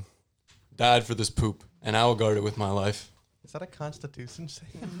Gene died for this poop, and I will guard it with my life. Is that a Constitution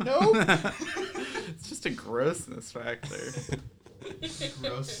save? Nope. It's just a grossness factor.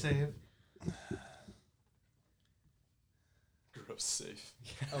 Gross save. Gross safe.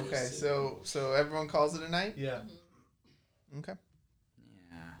 Okay, so everyone calls it a night? Yeah. Okay.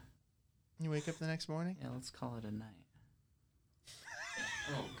 Yeah. You wake up the next morning? Yeah, let's call it a night.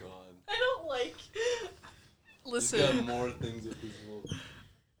 Oh God. I don't like. He's Listen, got more things up his little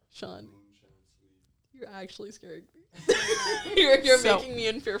Sean, moonshine sleeve. you're actually scaring me. you're So- making me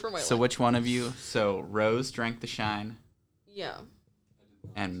in fear for my So life. which one of you? So Rose drank the shine, Yeah.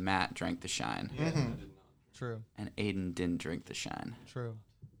 and Matt drank the shine, Yeah. Mhm. I did not. True. and Aiden didn't drink the shine. True.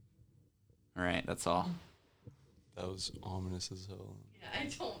 All right, that's all. That was ominous as hell. Yeah, I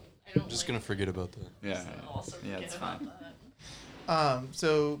don't. I'm just gonna forget about that. Yeah. Also Yeah, forget it's about fine. that.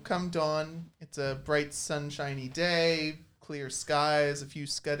 So come dawn, it's a bright, sunshiny day, clear skies, a few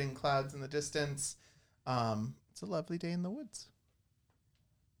scudding clouds in the distance. It's a lovely day in the woods.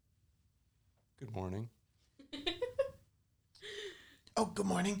 Good morning. Oh, good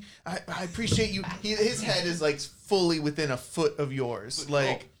morning. I appreciate you. His head is like fully within a foot of yours.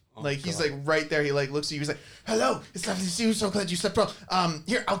 Like, Oh, like he's God. like right there. He like looks at you. He's like, "Hello, it's lovely to see you. So glad you slept well.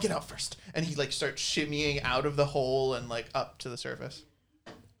 Here, I'll get out first." And he like starts shimmying out of the hole and like up to the surface.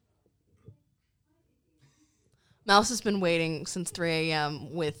 Mouse has been waiting since 3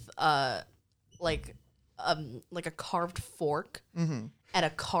 a.m. with like a carved fork Mm-hmm. and a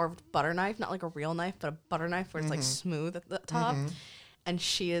carved butter knife, not like a real knife, but a butter knife where it's like smooth at the top. And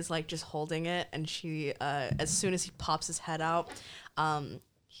she is like just holding it, and she as soon as he pops his head out,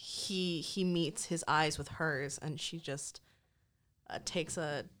 he meets his eyes with hers, and she just takes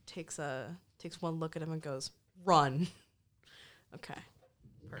one look at him and goes, "Run." Okay.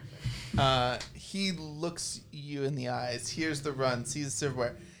 He looks you in the eyes, hears the run, sees the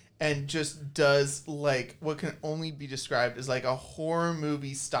silverware, and just does like what can only be described as like a horror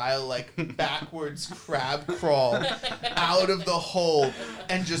movie style, like backwards crab crawl out of the hole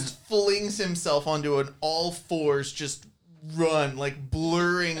and just flings himself onto an all fours, just run, like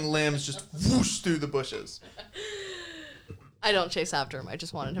blurring limbs, just whoosh through the bushes. I don't chase after him. I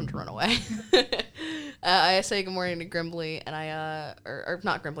just wanted him to run away. I say good morning to Grimbly, and or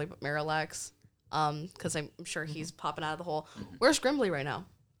not Grimbly, but Marillax, because I'm sure he's popping out of the hole. Where's Grimbly right now?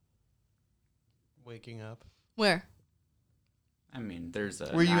 Waking up. Where? I mean, there's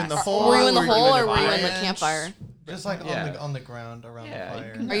a. Were you in the nice- hole? Were you in the Were you hole, in or the were you in the branch? campfire? Just like Yeah. on the ground around Yeah, the you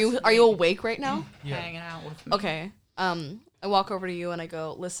fire. can- Are you awake right now? Yeah. Hanging out with me. Okay. I walk over to you and I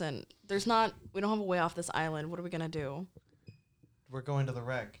go, listen, we don't have a way off this island. What are we gonna do? We're going to the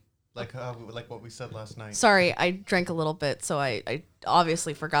wreck. Like what we said last night. Sorry, I drank a little bit, so I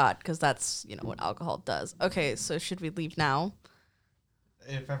obviously forgot, because that's what alcohol does. Okay, so should we leave now?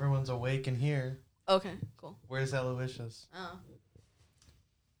 If everyone's awake and here, Okay, cool. where's Aloysius? Oh.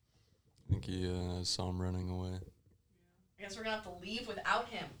 I think he saw him running away. I guess we're gonna have to leave without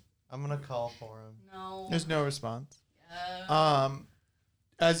him. I'm gonna call for him. No. There's no response.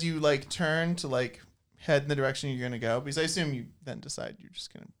 As you like turn to like head in the direction you're gonna go, because I assume you then decide you're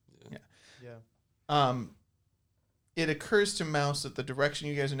just gonna. Yeah. It occurs to Mouse that the direction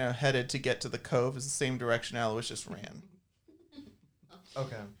you guys are now headed to get to the cove is the same direction Aloysius ran.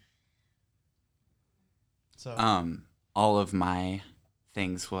 Okay. So all of my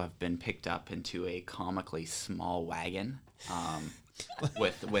things will have been picked up into a comically small wagon,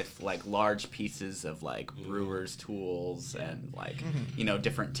 with like large pieces of like brewer's tools and like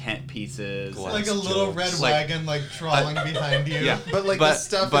different tent pieces. Glass like a little jugs. red Like- wagon like trawling behind you. Yeah. But like the But-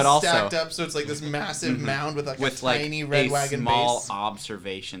 stuff but is also- stacked up, so it's like this massive mound with like with a like tiny red a wagon small base.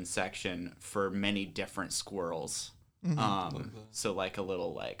 observation section for many different squirrels. So like a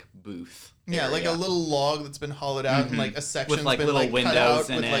little like booth. Yeah, like a area. little log that's been hollowed out and like a section's like, been little like cut windows out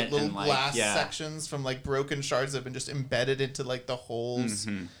in with it like little and, like, glass yeah. sections from like broken shards that have been just embedded into like the holes.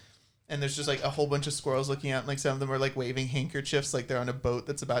 Mhm. And there's just like a whole bunch of squirrels looking out, and like some of them are like waving handkerchiefs like they're on a boat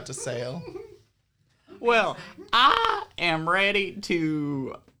that's about to sail. Well, I am ready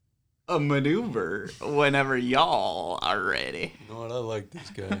to maneuver whenever y'all are ready. You know what? I like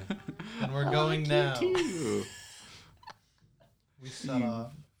this guy. And we're going now. Too. We set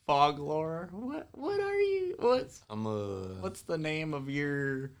off. Foglore, what are you? I'm a What's the name of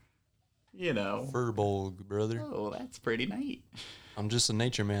your? furbolg, brother. Oh, that's pretty neat. I'm just a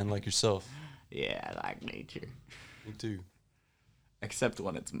nature man like yourself. Yeah, I like nature. Me too. Except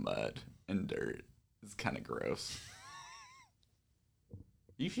when it's mud and dirt. It's kind of gross.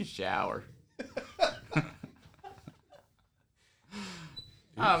 You should shower.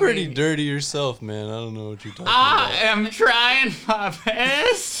 You're pretty dirty yourself, man. I don't know what you're talking I about. am trying my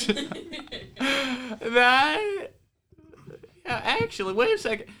best. That Actually, wait a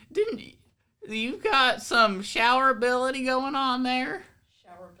second. Didn't you got some shower ability going on there?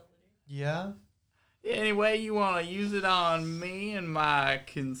 Shower ability. Yeah? Anyway, you want to use it on me and my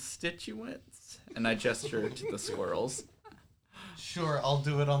constituents? And I gesture to the squirrels. Sure, I'll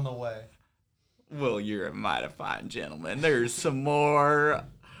do it on the way. Well, you're a mighty fine gentleman. There's some more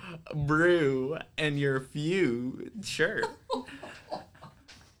brew in your few. Sure.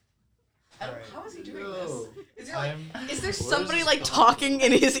 How is he doing this? Is there Where's somebody this like going? talking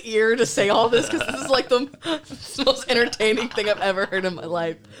in his ear to say all this? Because this is like the most entertaining thing I've ever heard in my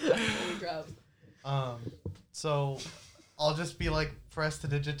life. Holy crap. So I'll just be like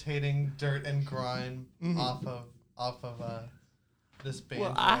prestidigitating dirt and grime off of this band.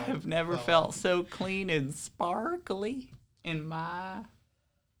 Well, I have never felt so clean and sparkly in my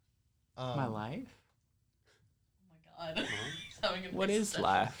life. Oh my god. He's having a What big is session.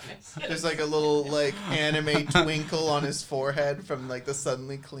 life? There's like a little like anime twinkle on his forehead from like the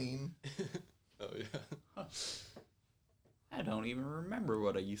suddenly clean. Oh yeah. I don't even remember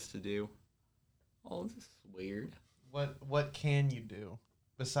what I used to do. Oh, this is weird. What can you do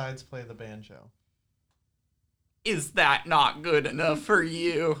besides play the banjo? Is that not good enough for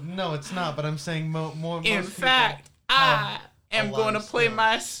you? No, it's not. But I'm saying more. In most fact, I have am a going to lot of play skills.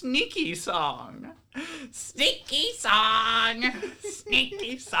 my sneaky song. Sneaky song,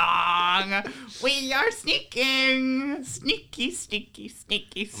 sneaky song. We are sneaking, sneaky, sneaky,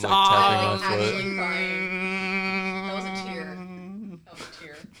 sneaky I'm, like, tapping song. my foot. Actually crying. That was a tear. That was a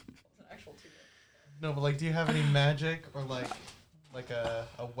tear. That was an actual tear. No, but like, do you have any magic or like a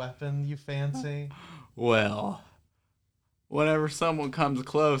weapon you fancy? Well, whenever someone comes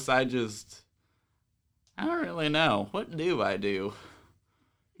close, I don't really know. What do I do?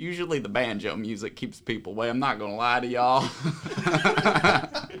 Usually the banjo music keeps people away. I'm not going to lie to y'all.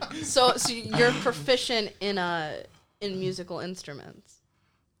 So you're proficient in musical instruments,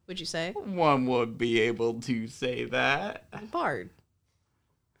 would you say? One would be able to say that. Bard.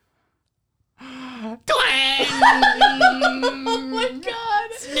 Clang! Oh my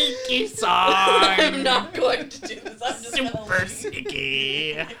god! Sneaky song! I'm not going to do this. I'm just Super gonna leave.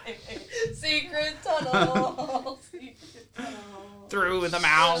 sneaky! Secret tunnel. Secret tunnel. Through the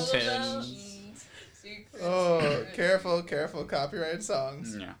mountains. Secret Oh, tunnel. careful, copyrighted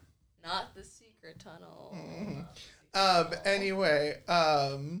songs. Yeah. Not the secret tunnel. Anyway,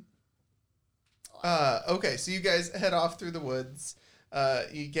 okay, so you guys head off through the woods.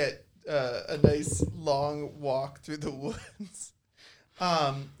 You get a nice long walk through the woods.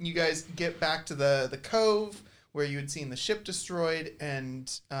 You guys get back to the cove where you had seen the ship destroyed,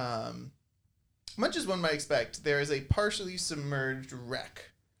 and much as one might expect, there is a partially submerged wreck.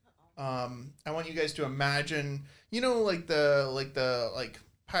 I want you guys to imagine, like the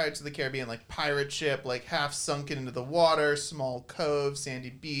Pirates of the Caribbean, like pirate ship, like half sunken into the water, small cove, sandy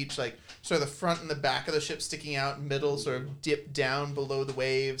beach, like sort of the front and the back of the ship sticking out, middle sort of dipped down below the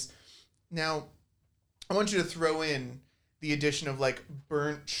waves. Now, I want you to throw in the addition of like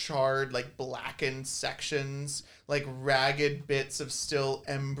burnt, charred, like blackened sections, like ragged bits of still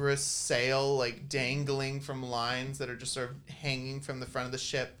emberous sail, like dangling from lines that are just sort of hanging from the front of the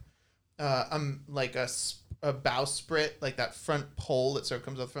ship. Like a bowsprit, like that front pole that sort of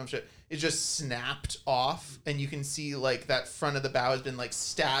comes off the front of the ship, is just snapped off, and you can see like that front of the bow has been like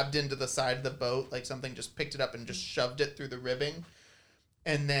stabbed into the side of the boat, like something just picked it up and just shoved it through the ribbing,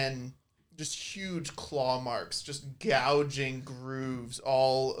 and then just huge claw marks, just gouging grooves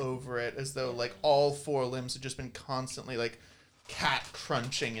all over it, as though like all four limbs had just been constantly like cat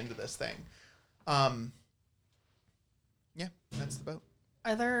crunching into this thing. Yeah, that's the boat.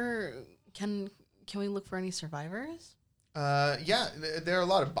 Are there? Can we look for any survivors? Yeah, there are a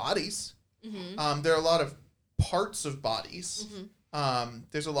lot of bodies. Mm-hmm. There are a lot of parts of bodies. Mm-hmm.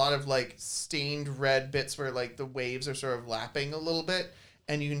 There's a lot of like stained red bits where like the waves are sort of lapping a little bit,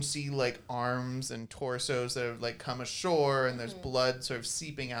 and you can see like arms and torsos that have like come ashore, and there's blood sort of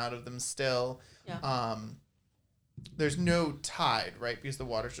seeping out of them still. Yeah. There's no tide, right? Because the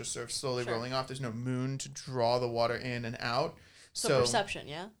water's just sort of slowly rolling off. There's no moon to draw the water in and out. So perception,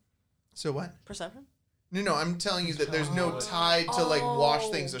 yeah. So what? Perception. No, I'm telling you that there's no tide to like wash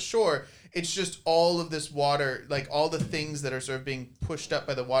things ashore. It's just all of this water, like all the things that are sort of being pushed up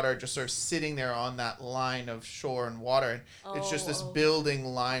by the water are just sort of sitting there on that line of shore and water. And it's just this building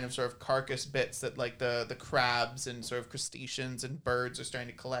line of sort of carcass bits that like the crabs and sort of crustaceans and birds are starting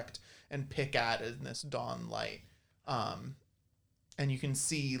to collect and pick at in this dawn light. and you can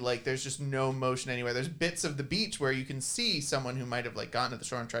see like there's just no motion anywhere. There's bits of the beach where you can see someone who might have like gotten to the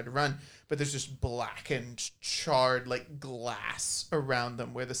shore and tried to run, but there's just blackened, charred like glass around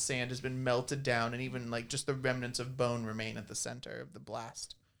them where the sand has been melted down, and even like just the remnants of bone remain at the center of the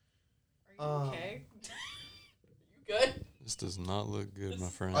blast. Are you okay? You good? This does not look good, my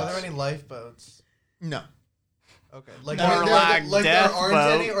friend. Are there any lifeboats? No. Okay. Like, More there like there death aren't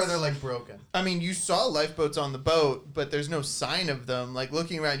any, or boats. they're like broken. I mean, you saw lifeboats on the boat, but there's no sign of them. Like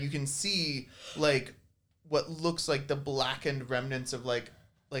looking around, you can see like what looks like the blackened remnants of like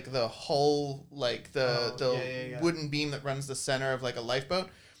the hull, like the wooden beam that runs the center of like a lifeboat,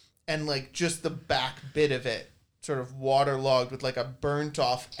 and like just the back bit of it, sort of waterlogged with like a burnt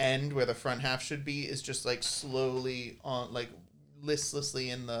off end where the front half should be, is just like slowly on like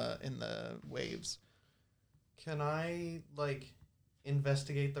listlessly in the waves. Can I like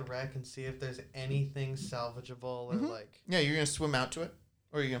investigate the wreck and see if there's anything salvageable or like Yeah, you're gonna swim out to it,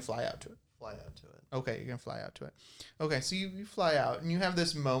 or you're gonna fly out to it. fly out to it? Okay, you're gonna fly out to it. Okay, so you fly out and you have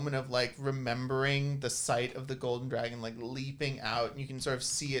this moment of like remembering the sight of the golden dragon like leaping out, and you can sort of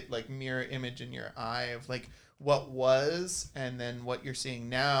see it like mirror image in your eye of like what was and then what you're seeing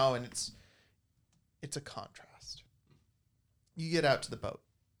now, and it's a contrast. You get out to the boat.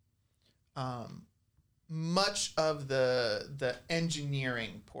 Much of the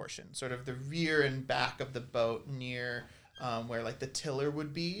engineering portion, sort of the rear and back of the boat near where like the tiller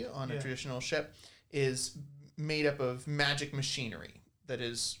would be on a traditional ship, is made up of magic machinery that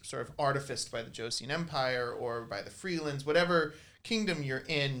is sort of artificed by the Joseon Empire or by the Freelands. Whatever kingdom you're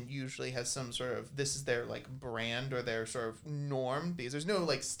in usually has some sort of, this is their like brand or their sort of norm, because there's no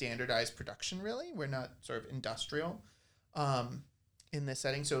like standardized production really. We're not sort of industrial in this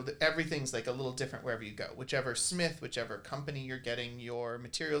setting, so everything's like a little different wherever you go. Whichever smith, whichever company you're getting your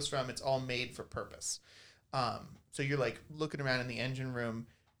materials from, it's all made for purpose. So you're like looking around in the engine room.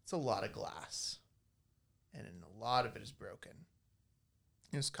 It's a lot of glass, and a lot of it is broken.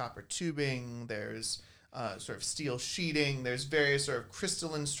 There's copper tubing. There's sort of steel sheeting. There's various sort of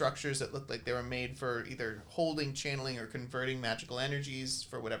crystalline structures that look like they were made for either holding, channeling, or converting magical energies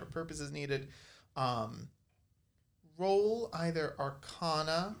for whatever purpose is needed. Roll either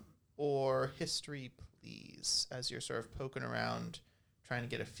Arcana or History, please, as you're sort of poking around, trying to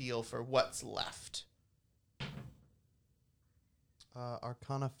get a feel for what's left.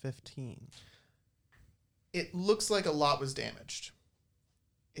 Arcana 15. It looks like a lot was damaged.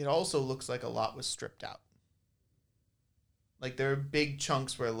 It also looks like a lot was stripped out. Like there are big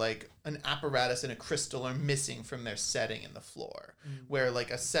chunks where like an apparatus and a crystal are missing from their setting in the floor. Where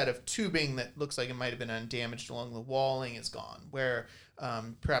like a set of tubing that looks like it might have been undamaged along the walling is gone. Where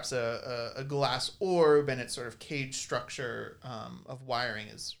perhaps a glass orb and its sort of cage structure of wiring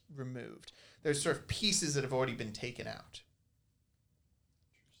is removed. There's sort of pieces that have already been taken out.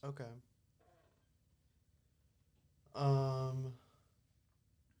 Okay.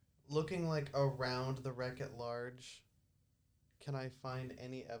 Looking like around the wreck at large, can I find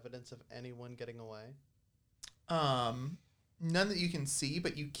any evidence of anyone getting away? None that you can see,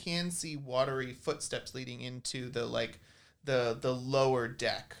 but you can see watery footsteps leading into the like the lower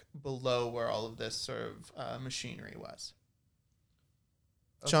deck below where all of this sort of machinery was.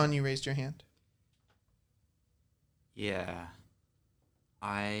 Okay. Sean, you raised your hand. Yeah.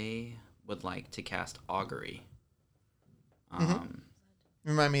 I would like to cast Augury.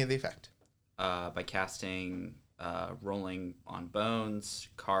 Remind me of the effect. By casting rolling on bones,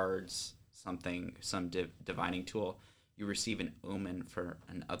 cards, some divining tool, you receive an omen for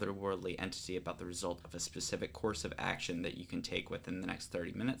an otherworldly entity about the result of a specific course of action that you can take within the next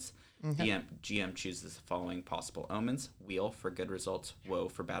 30 minutes. Okay. GM chooses the following possible omens: wheel for good results, woe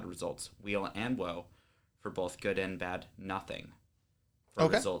for bad results, wheel and woe for both good and bad, nothing for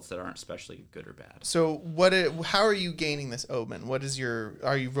results that aren't especially good or bad. So how are you gaining this omen?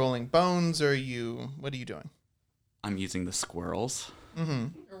 Are you rolling bones, or what are you doing? I'm using the squirrels.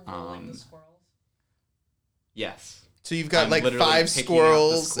 You're rolling the squirrels? Yes. So you've got like 5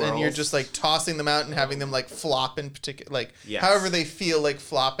 squirrels, and you're just like tossing them out and having them like flop in particular, like however they feel like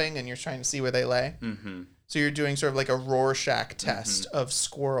flopping, and you're trying to see where they lay. Mm-hmm. So you're doing sort of like a Rorschach test of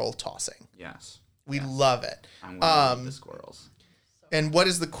squirrel tossing. Yes. We love it. I'm going with the squirrels. And what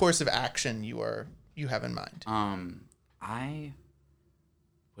is the course of action you have in mind? I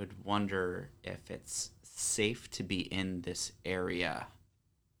would wonder if it's safe to be in this area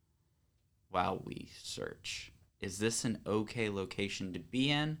while we search. Is this an okay location to be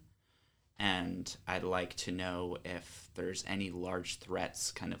in? And I'd like to know if there's any large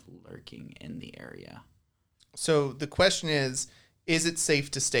threats kind of lurking in the area. So the question is it safe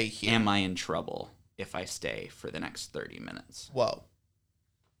to stay here? Am I in trouble if I stay for the next 30 minutes? Whoa.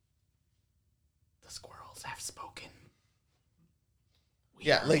 squirrels have spoken. We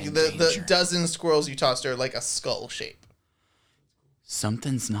Yeah, are like in the danger. dozen squirrels you tossed are like a skull shape.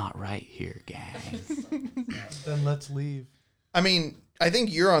 Something's not right here, gang. Then let's leave. I mean, I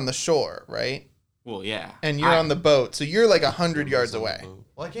think you're on the shore, right? Well, yeah. And you're on the boat, so you're like 100 yards On the away. boat.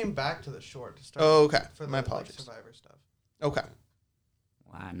 Well, I came back to the shore to start. Oh, okay. For the My apologies. survivor stuff. Okay.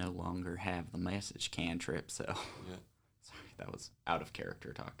 Well, I no longer have the message cantrip, so Yeah. sorry, that was out of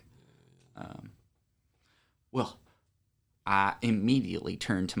character talk. Well, I immediately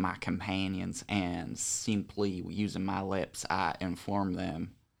turned to my companions and simply using my lips, I informed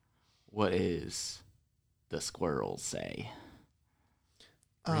them, "What is the squirrels say?"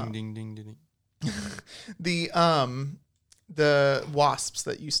 Ring, ding, ding, ding, ding. The wasps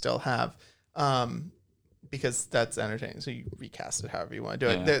that you still have, because that's entertaining. So you recast it however you want to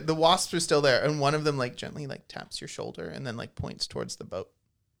do it. Yeah. The wasps are still there, and one of them like gently like taps your shoulder and then like points towards the boat.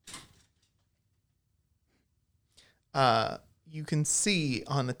 You can see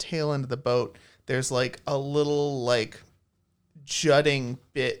on the tail end of the boat, there's like a little like jutting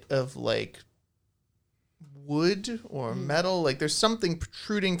bit of like wood or metal. Like there's something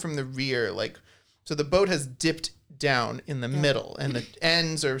protruding from the rear. Like, so the boat has dipped down in the middle and the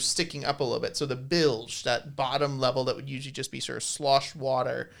ends are sticking up a little bit. So the bilge, that bottom level that would usually just be sort of sloshed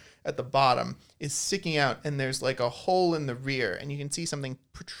water at the bottom, is sticking out, and there's like a hole in the rear, and you can see something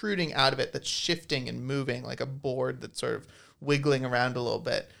protruding out of it that's shifting and moving, like a board that's sort of wiggling around a little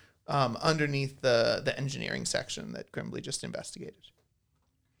bit underneath the engineering section that Grimbley just investigated.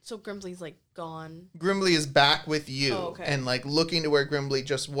 So Grimbley's like gone. Grimbley is back with you, Oh, okay. and like looking to where Grimbley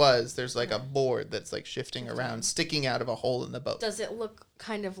just was, there's like a board that's like shifting around, sticking out of a hole in the boat. Does it look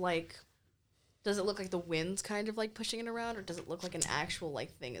kind of like? Does it look like the wind's kind of like pushing it around, or does it look like an actual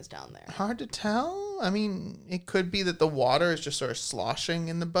like thing is down there? Hard to tell. I mean, it could be that the water is just sort of sloshing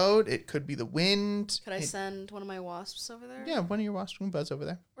in the boat. It could be the wind. Could I send one of my wasps over there? Yeah, one of your wasps can buzz over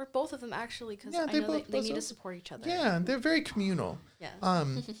there. Or both of them actually, because Yeah, I they know both they buzz need to over. support each other. Yeah, they're very communal. Yeah.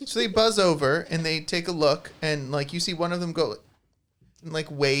 So they buzz over and they take a look, and like you see one of them go and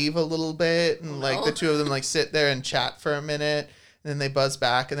like wave a little bit, and like the two of them like sit there and chat for a minute, and then they buzz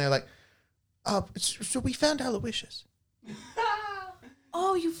back and they're like, so we found Aloysius.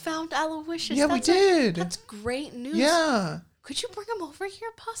 Oh, you found Aloysius. Yeah, we did. That's great news. Yeah. Could you bring him over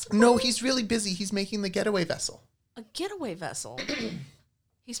here, possibly? No, he's really busy. He's making the getaway vessel. A getaway vessel.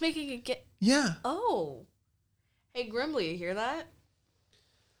 He's making a get. Yeah. Oh. Hey, Grimbley, you hear that?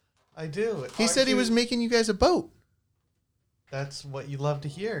 I do. He said he was making you guys a boat. That's what you love to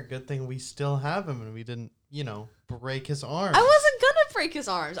hear. Good thing we still have him and we didn't, break his arm. I wasn't gonna break his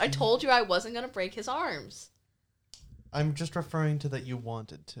arms. I told you I wasn't gonna break his arms. I'm just referring to that you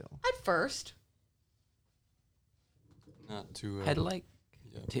wanted to. At first. Not too. I'd like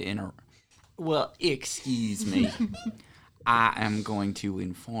Yeah. to interrupt. Well, excuse me. I am going to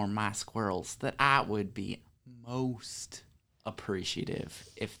inform my squirrels that I would be most appreciative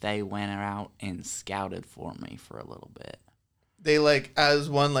if they went out and scouted for me for a little bit. They like, as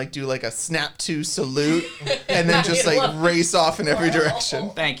one, like do like a snap to salute and then just like race off in every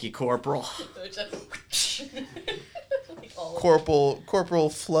direction. Thank you, Corporal. Corporal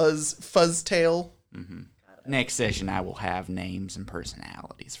Fuzztail. Next session, I will have names and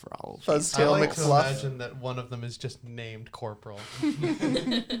personalities for all of you. I Fuzztail like to McFluff. imagine that one of them is just named Corporal.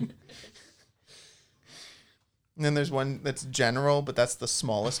 And then there's one that's General, but that's the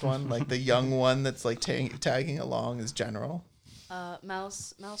smallest one. Like the young one that's like tagging along is General.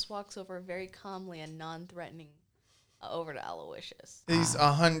 Mouse walks over very calmly and non-threatening over to Aloysius. He's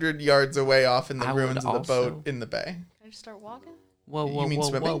 100 yards away off in the I would ruins of the boat also- in the bay. Can I just start walking? Whoa, You whoa, mean whoa,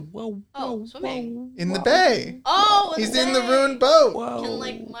 swimming? whoa, whoa, Oh, whoa, swimming. In the bay. Oh, He's in the ruined boat. Whoa. Can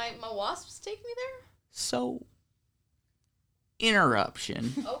like my wasps take me there? So,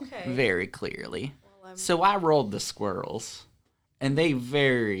 interruption. Okay. Very clearly. Well, So I rolled the squirrels, and they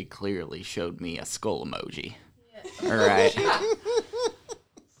very clearly showed me a skull emoji. All right.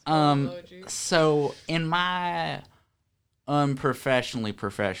 emoji. So in my unprofessionally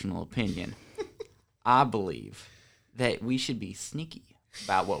professional opinion, I believe that we should be sneaky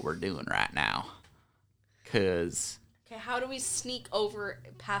about what we're doing right now, cause Okay, how do we sneak over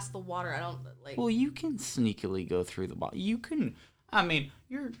past the water? I don't like. well, you can sneakily go through the bottom. You can. I mean,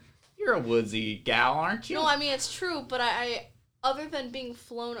 you're a woodsy gal, aren't you? No, I mean it's true, but I other than being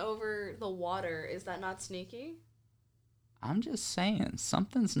flown over the water, is that not sneaky? I'm just saying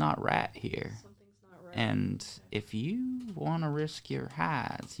something's not right here. Something's not right. And if you want to risk your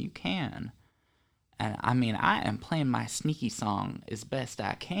hides, you can. And I mean, I am playing my sneaky song as best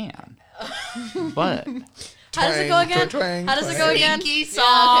I can. But How does it go again? twang, How does it twang. go again? sneaky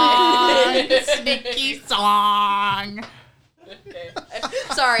Yeah, okay. song, sneaky song. Okay.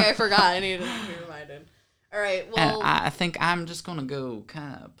 Sorry, I forgot. I needed to be reminded. All right. And Well, I think I'm just gonna go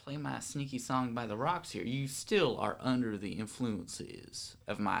kind of play my sneaky song by the rocks here. You still are under the influences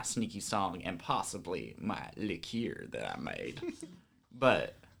of my sneaky song and possibly my liqueur that I made.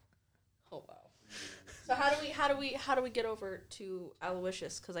 But oh wow. So how do we get over to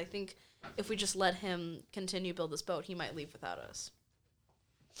Aloysius? Because I think if we just let him continue build this boat, he might leave without us.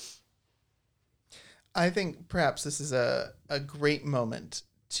 I think perhaps this is a great moment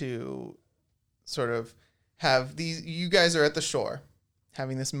to sort of have these. You guys are at the shore,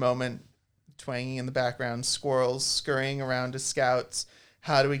 having this moment, twanging in the background, squirrels scurrying around as scouts.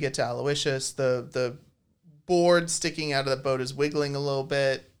 How do we get to Aloysius? The board sticking out of the boat is wiggling a little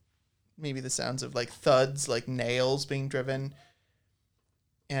bit. Maybe the sounds of like thuds, like nails being driven.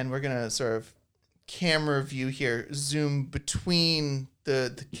 And we're gonna sort of camera view here, zoom between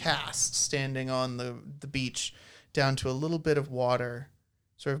the cast standing on the beach down to a little bit of water,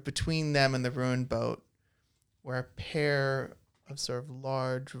 sort of between them and the ruined boat, where a pair of sort of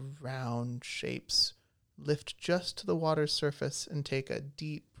large round shapes lift just to the water's surface and take a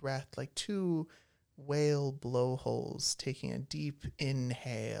deep breath, like two whale blowholes taking a deep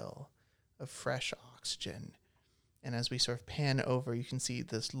inhale of fresh oxygen. And as we sort of pan over, you can see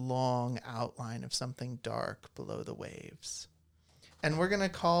this long outline of something dark below the waves. And we're going to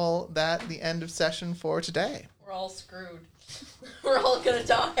call that the end of session for today. We're all screwed. We're all gonna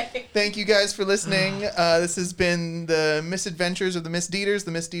die. Thank you guys for listening. This has been the Misadventures of the Misdeeders,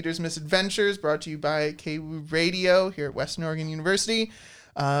 the Misdeeders Misadventures, brought to you by KWOU Radio here at Western Oregon University.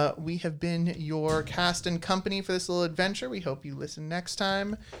 We have been your cast and company for this little adventure. We hope you listen next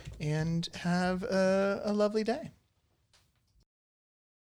time and have a lovely day.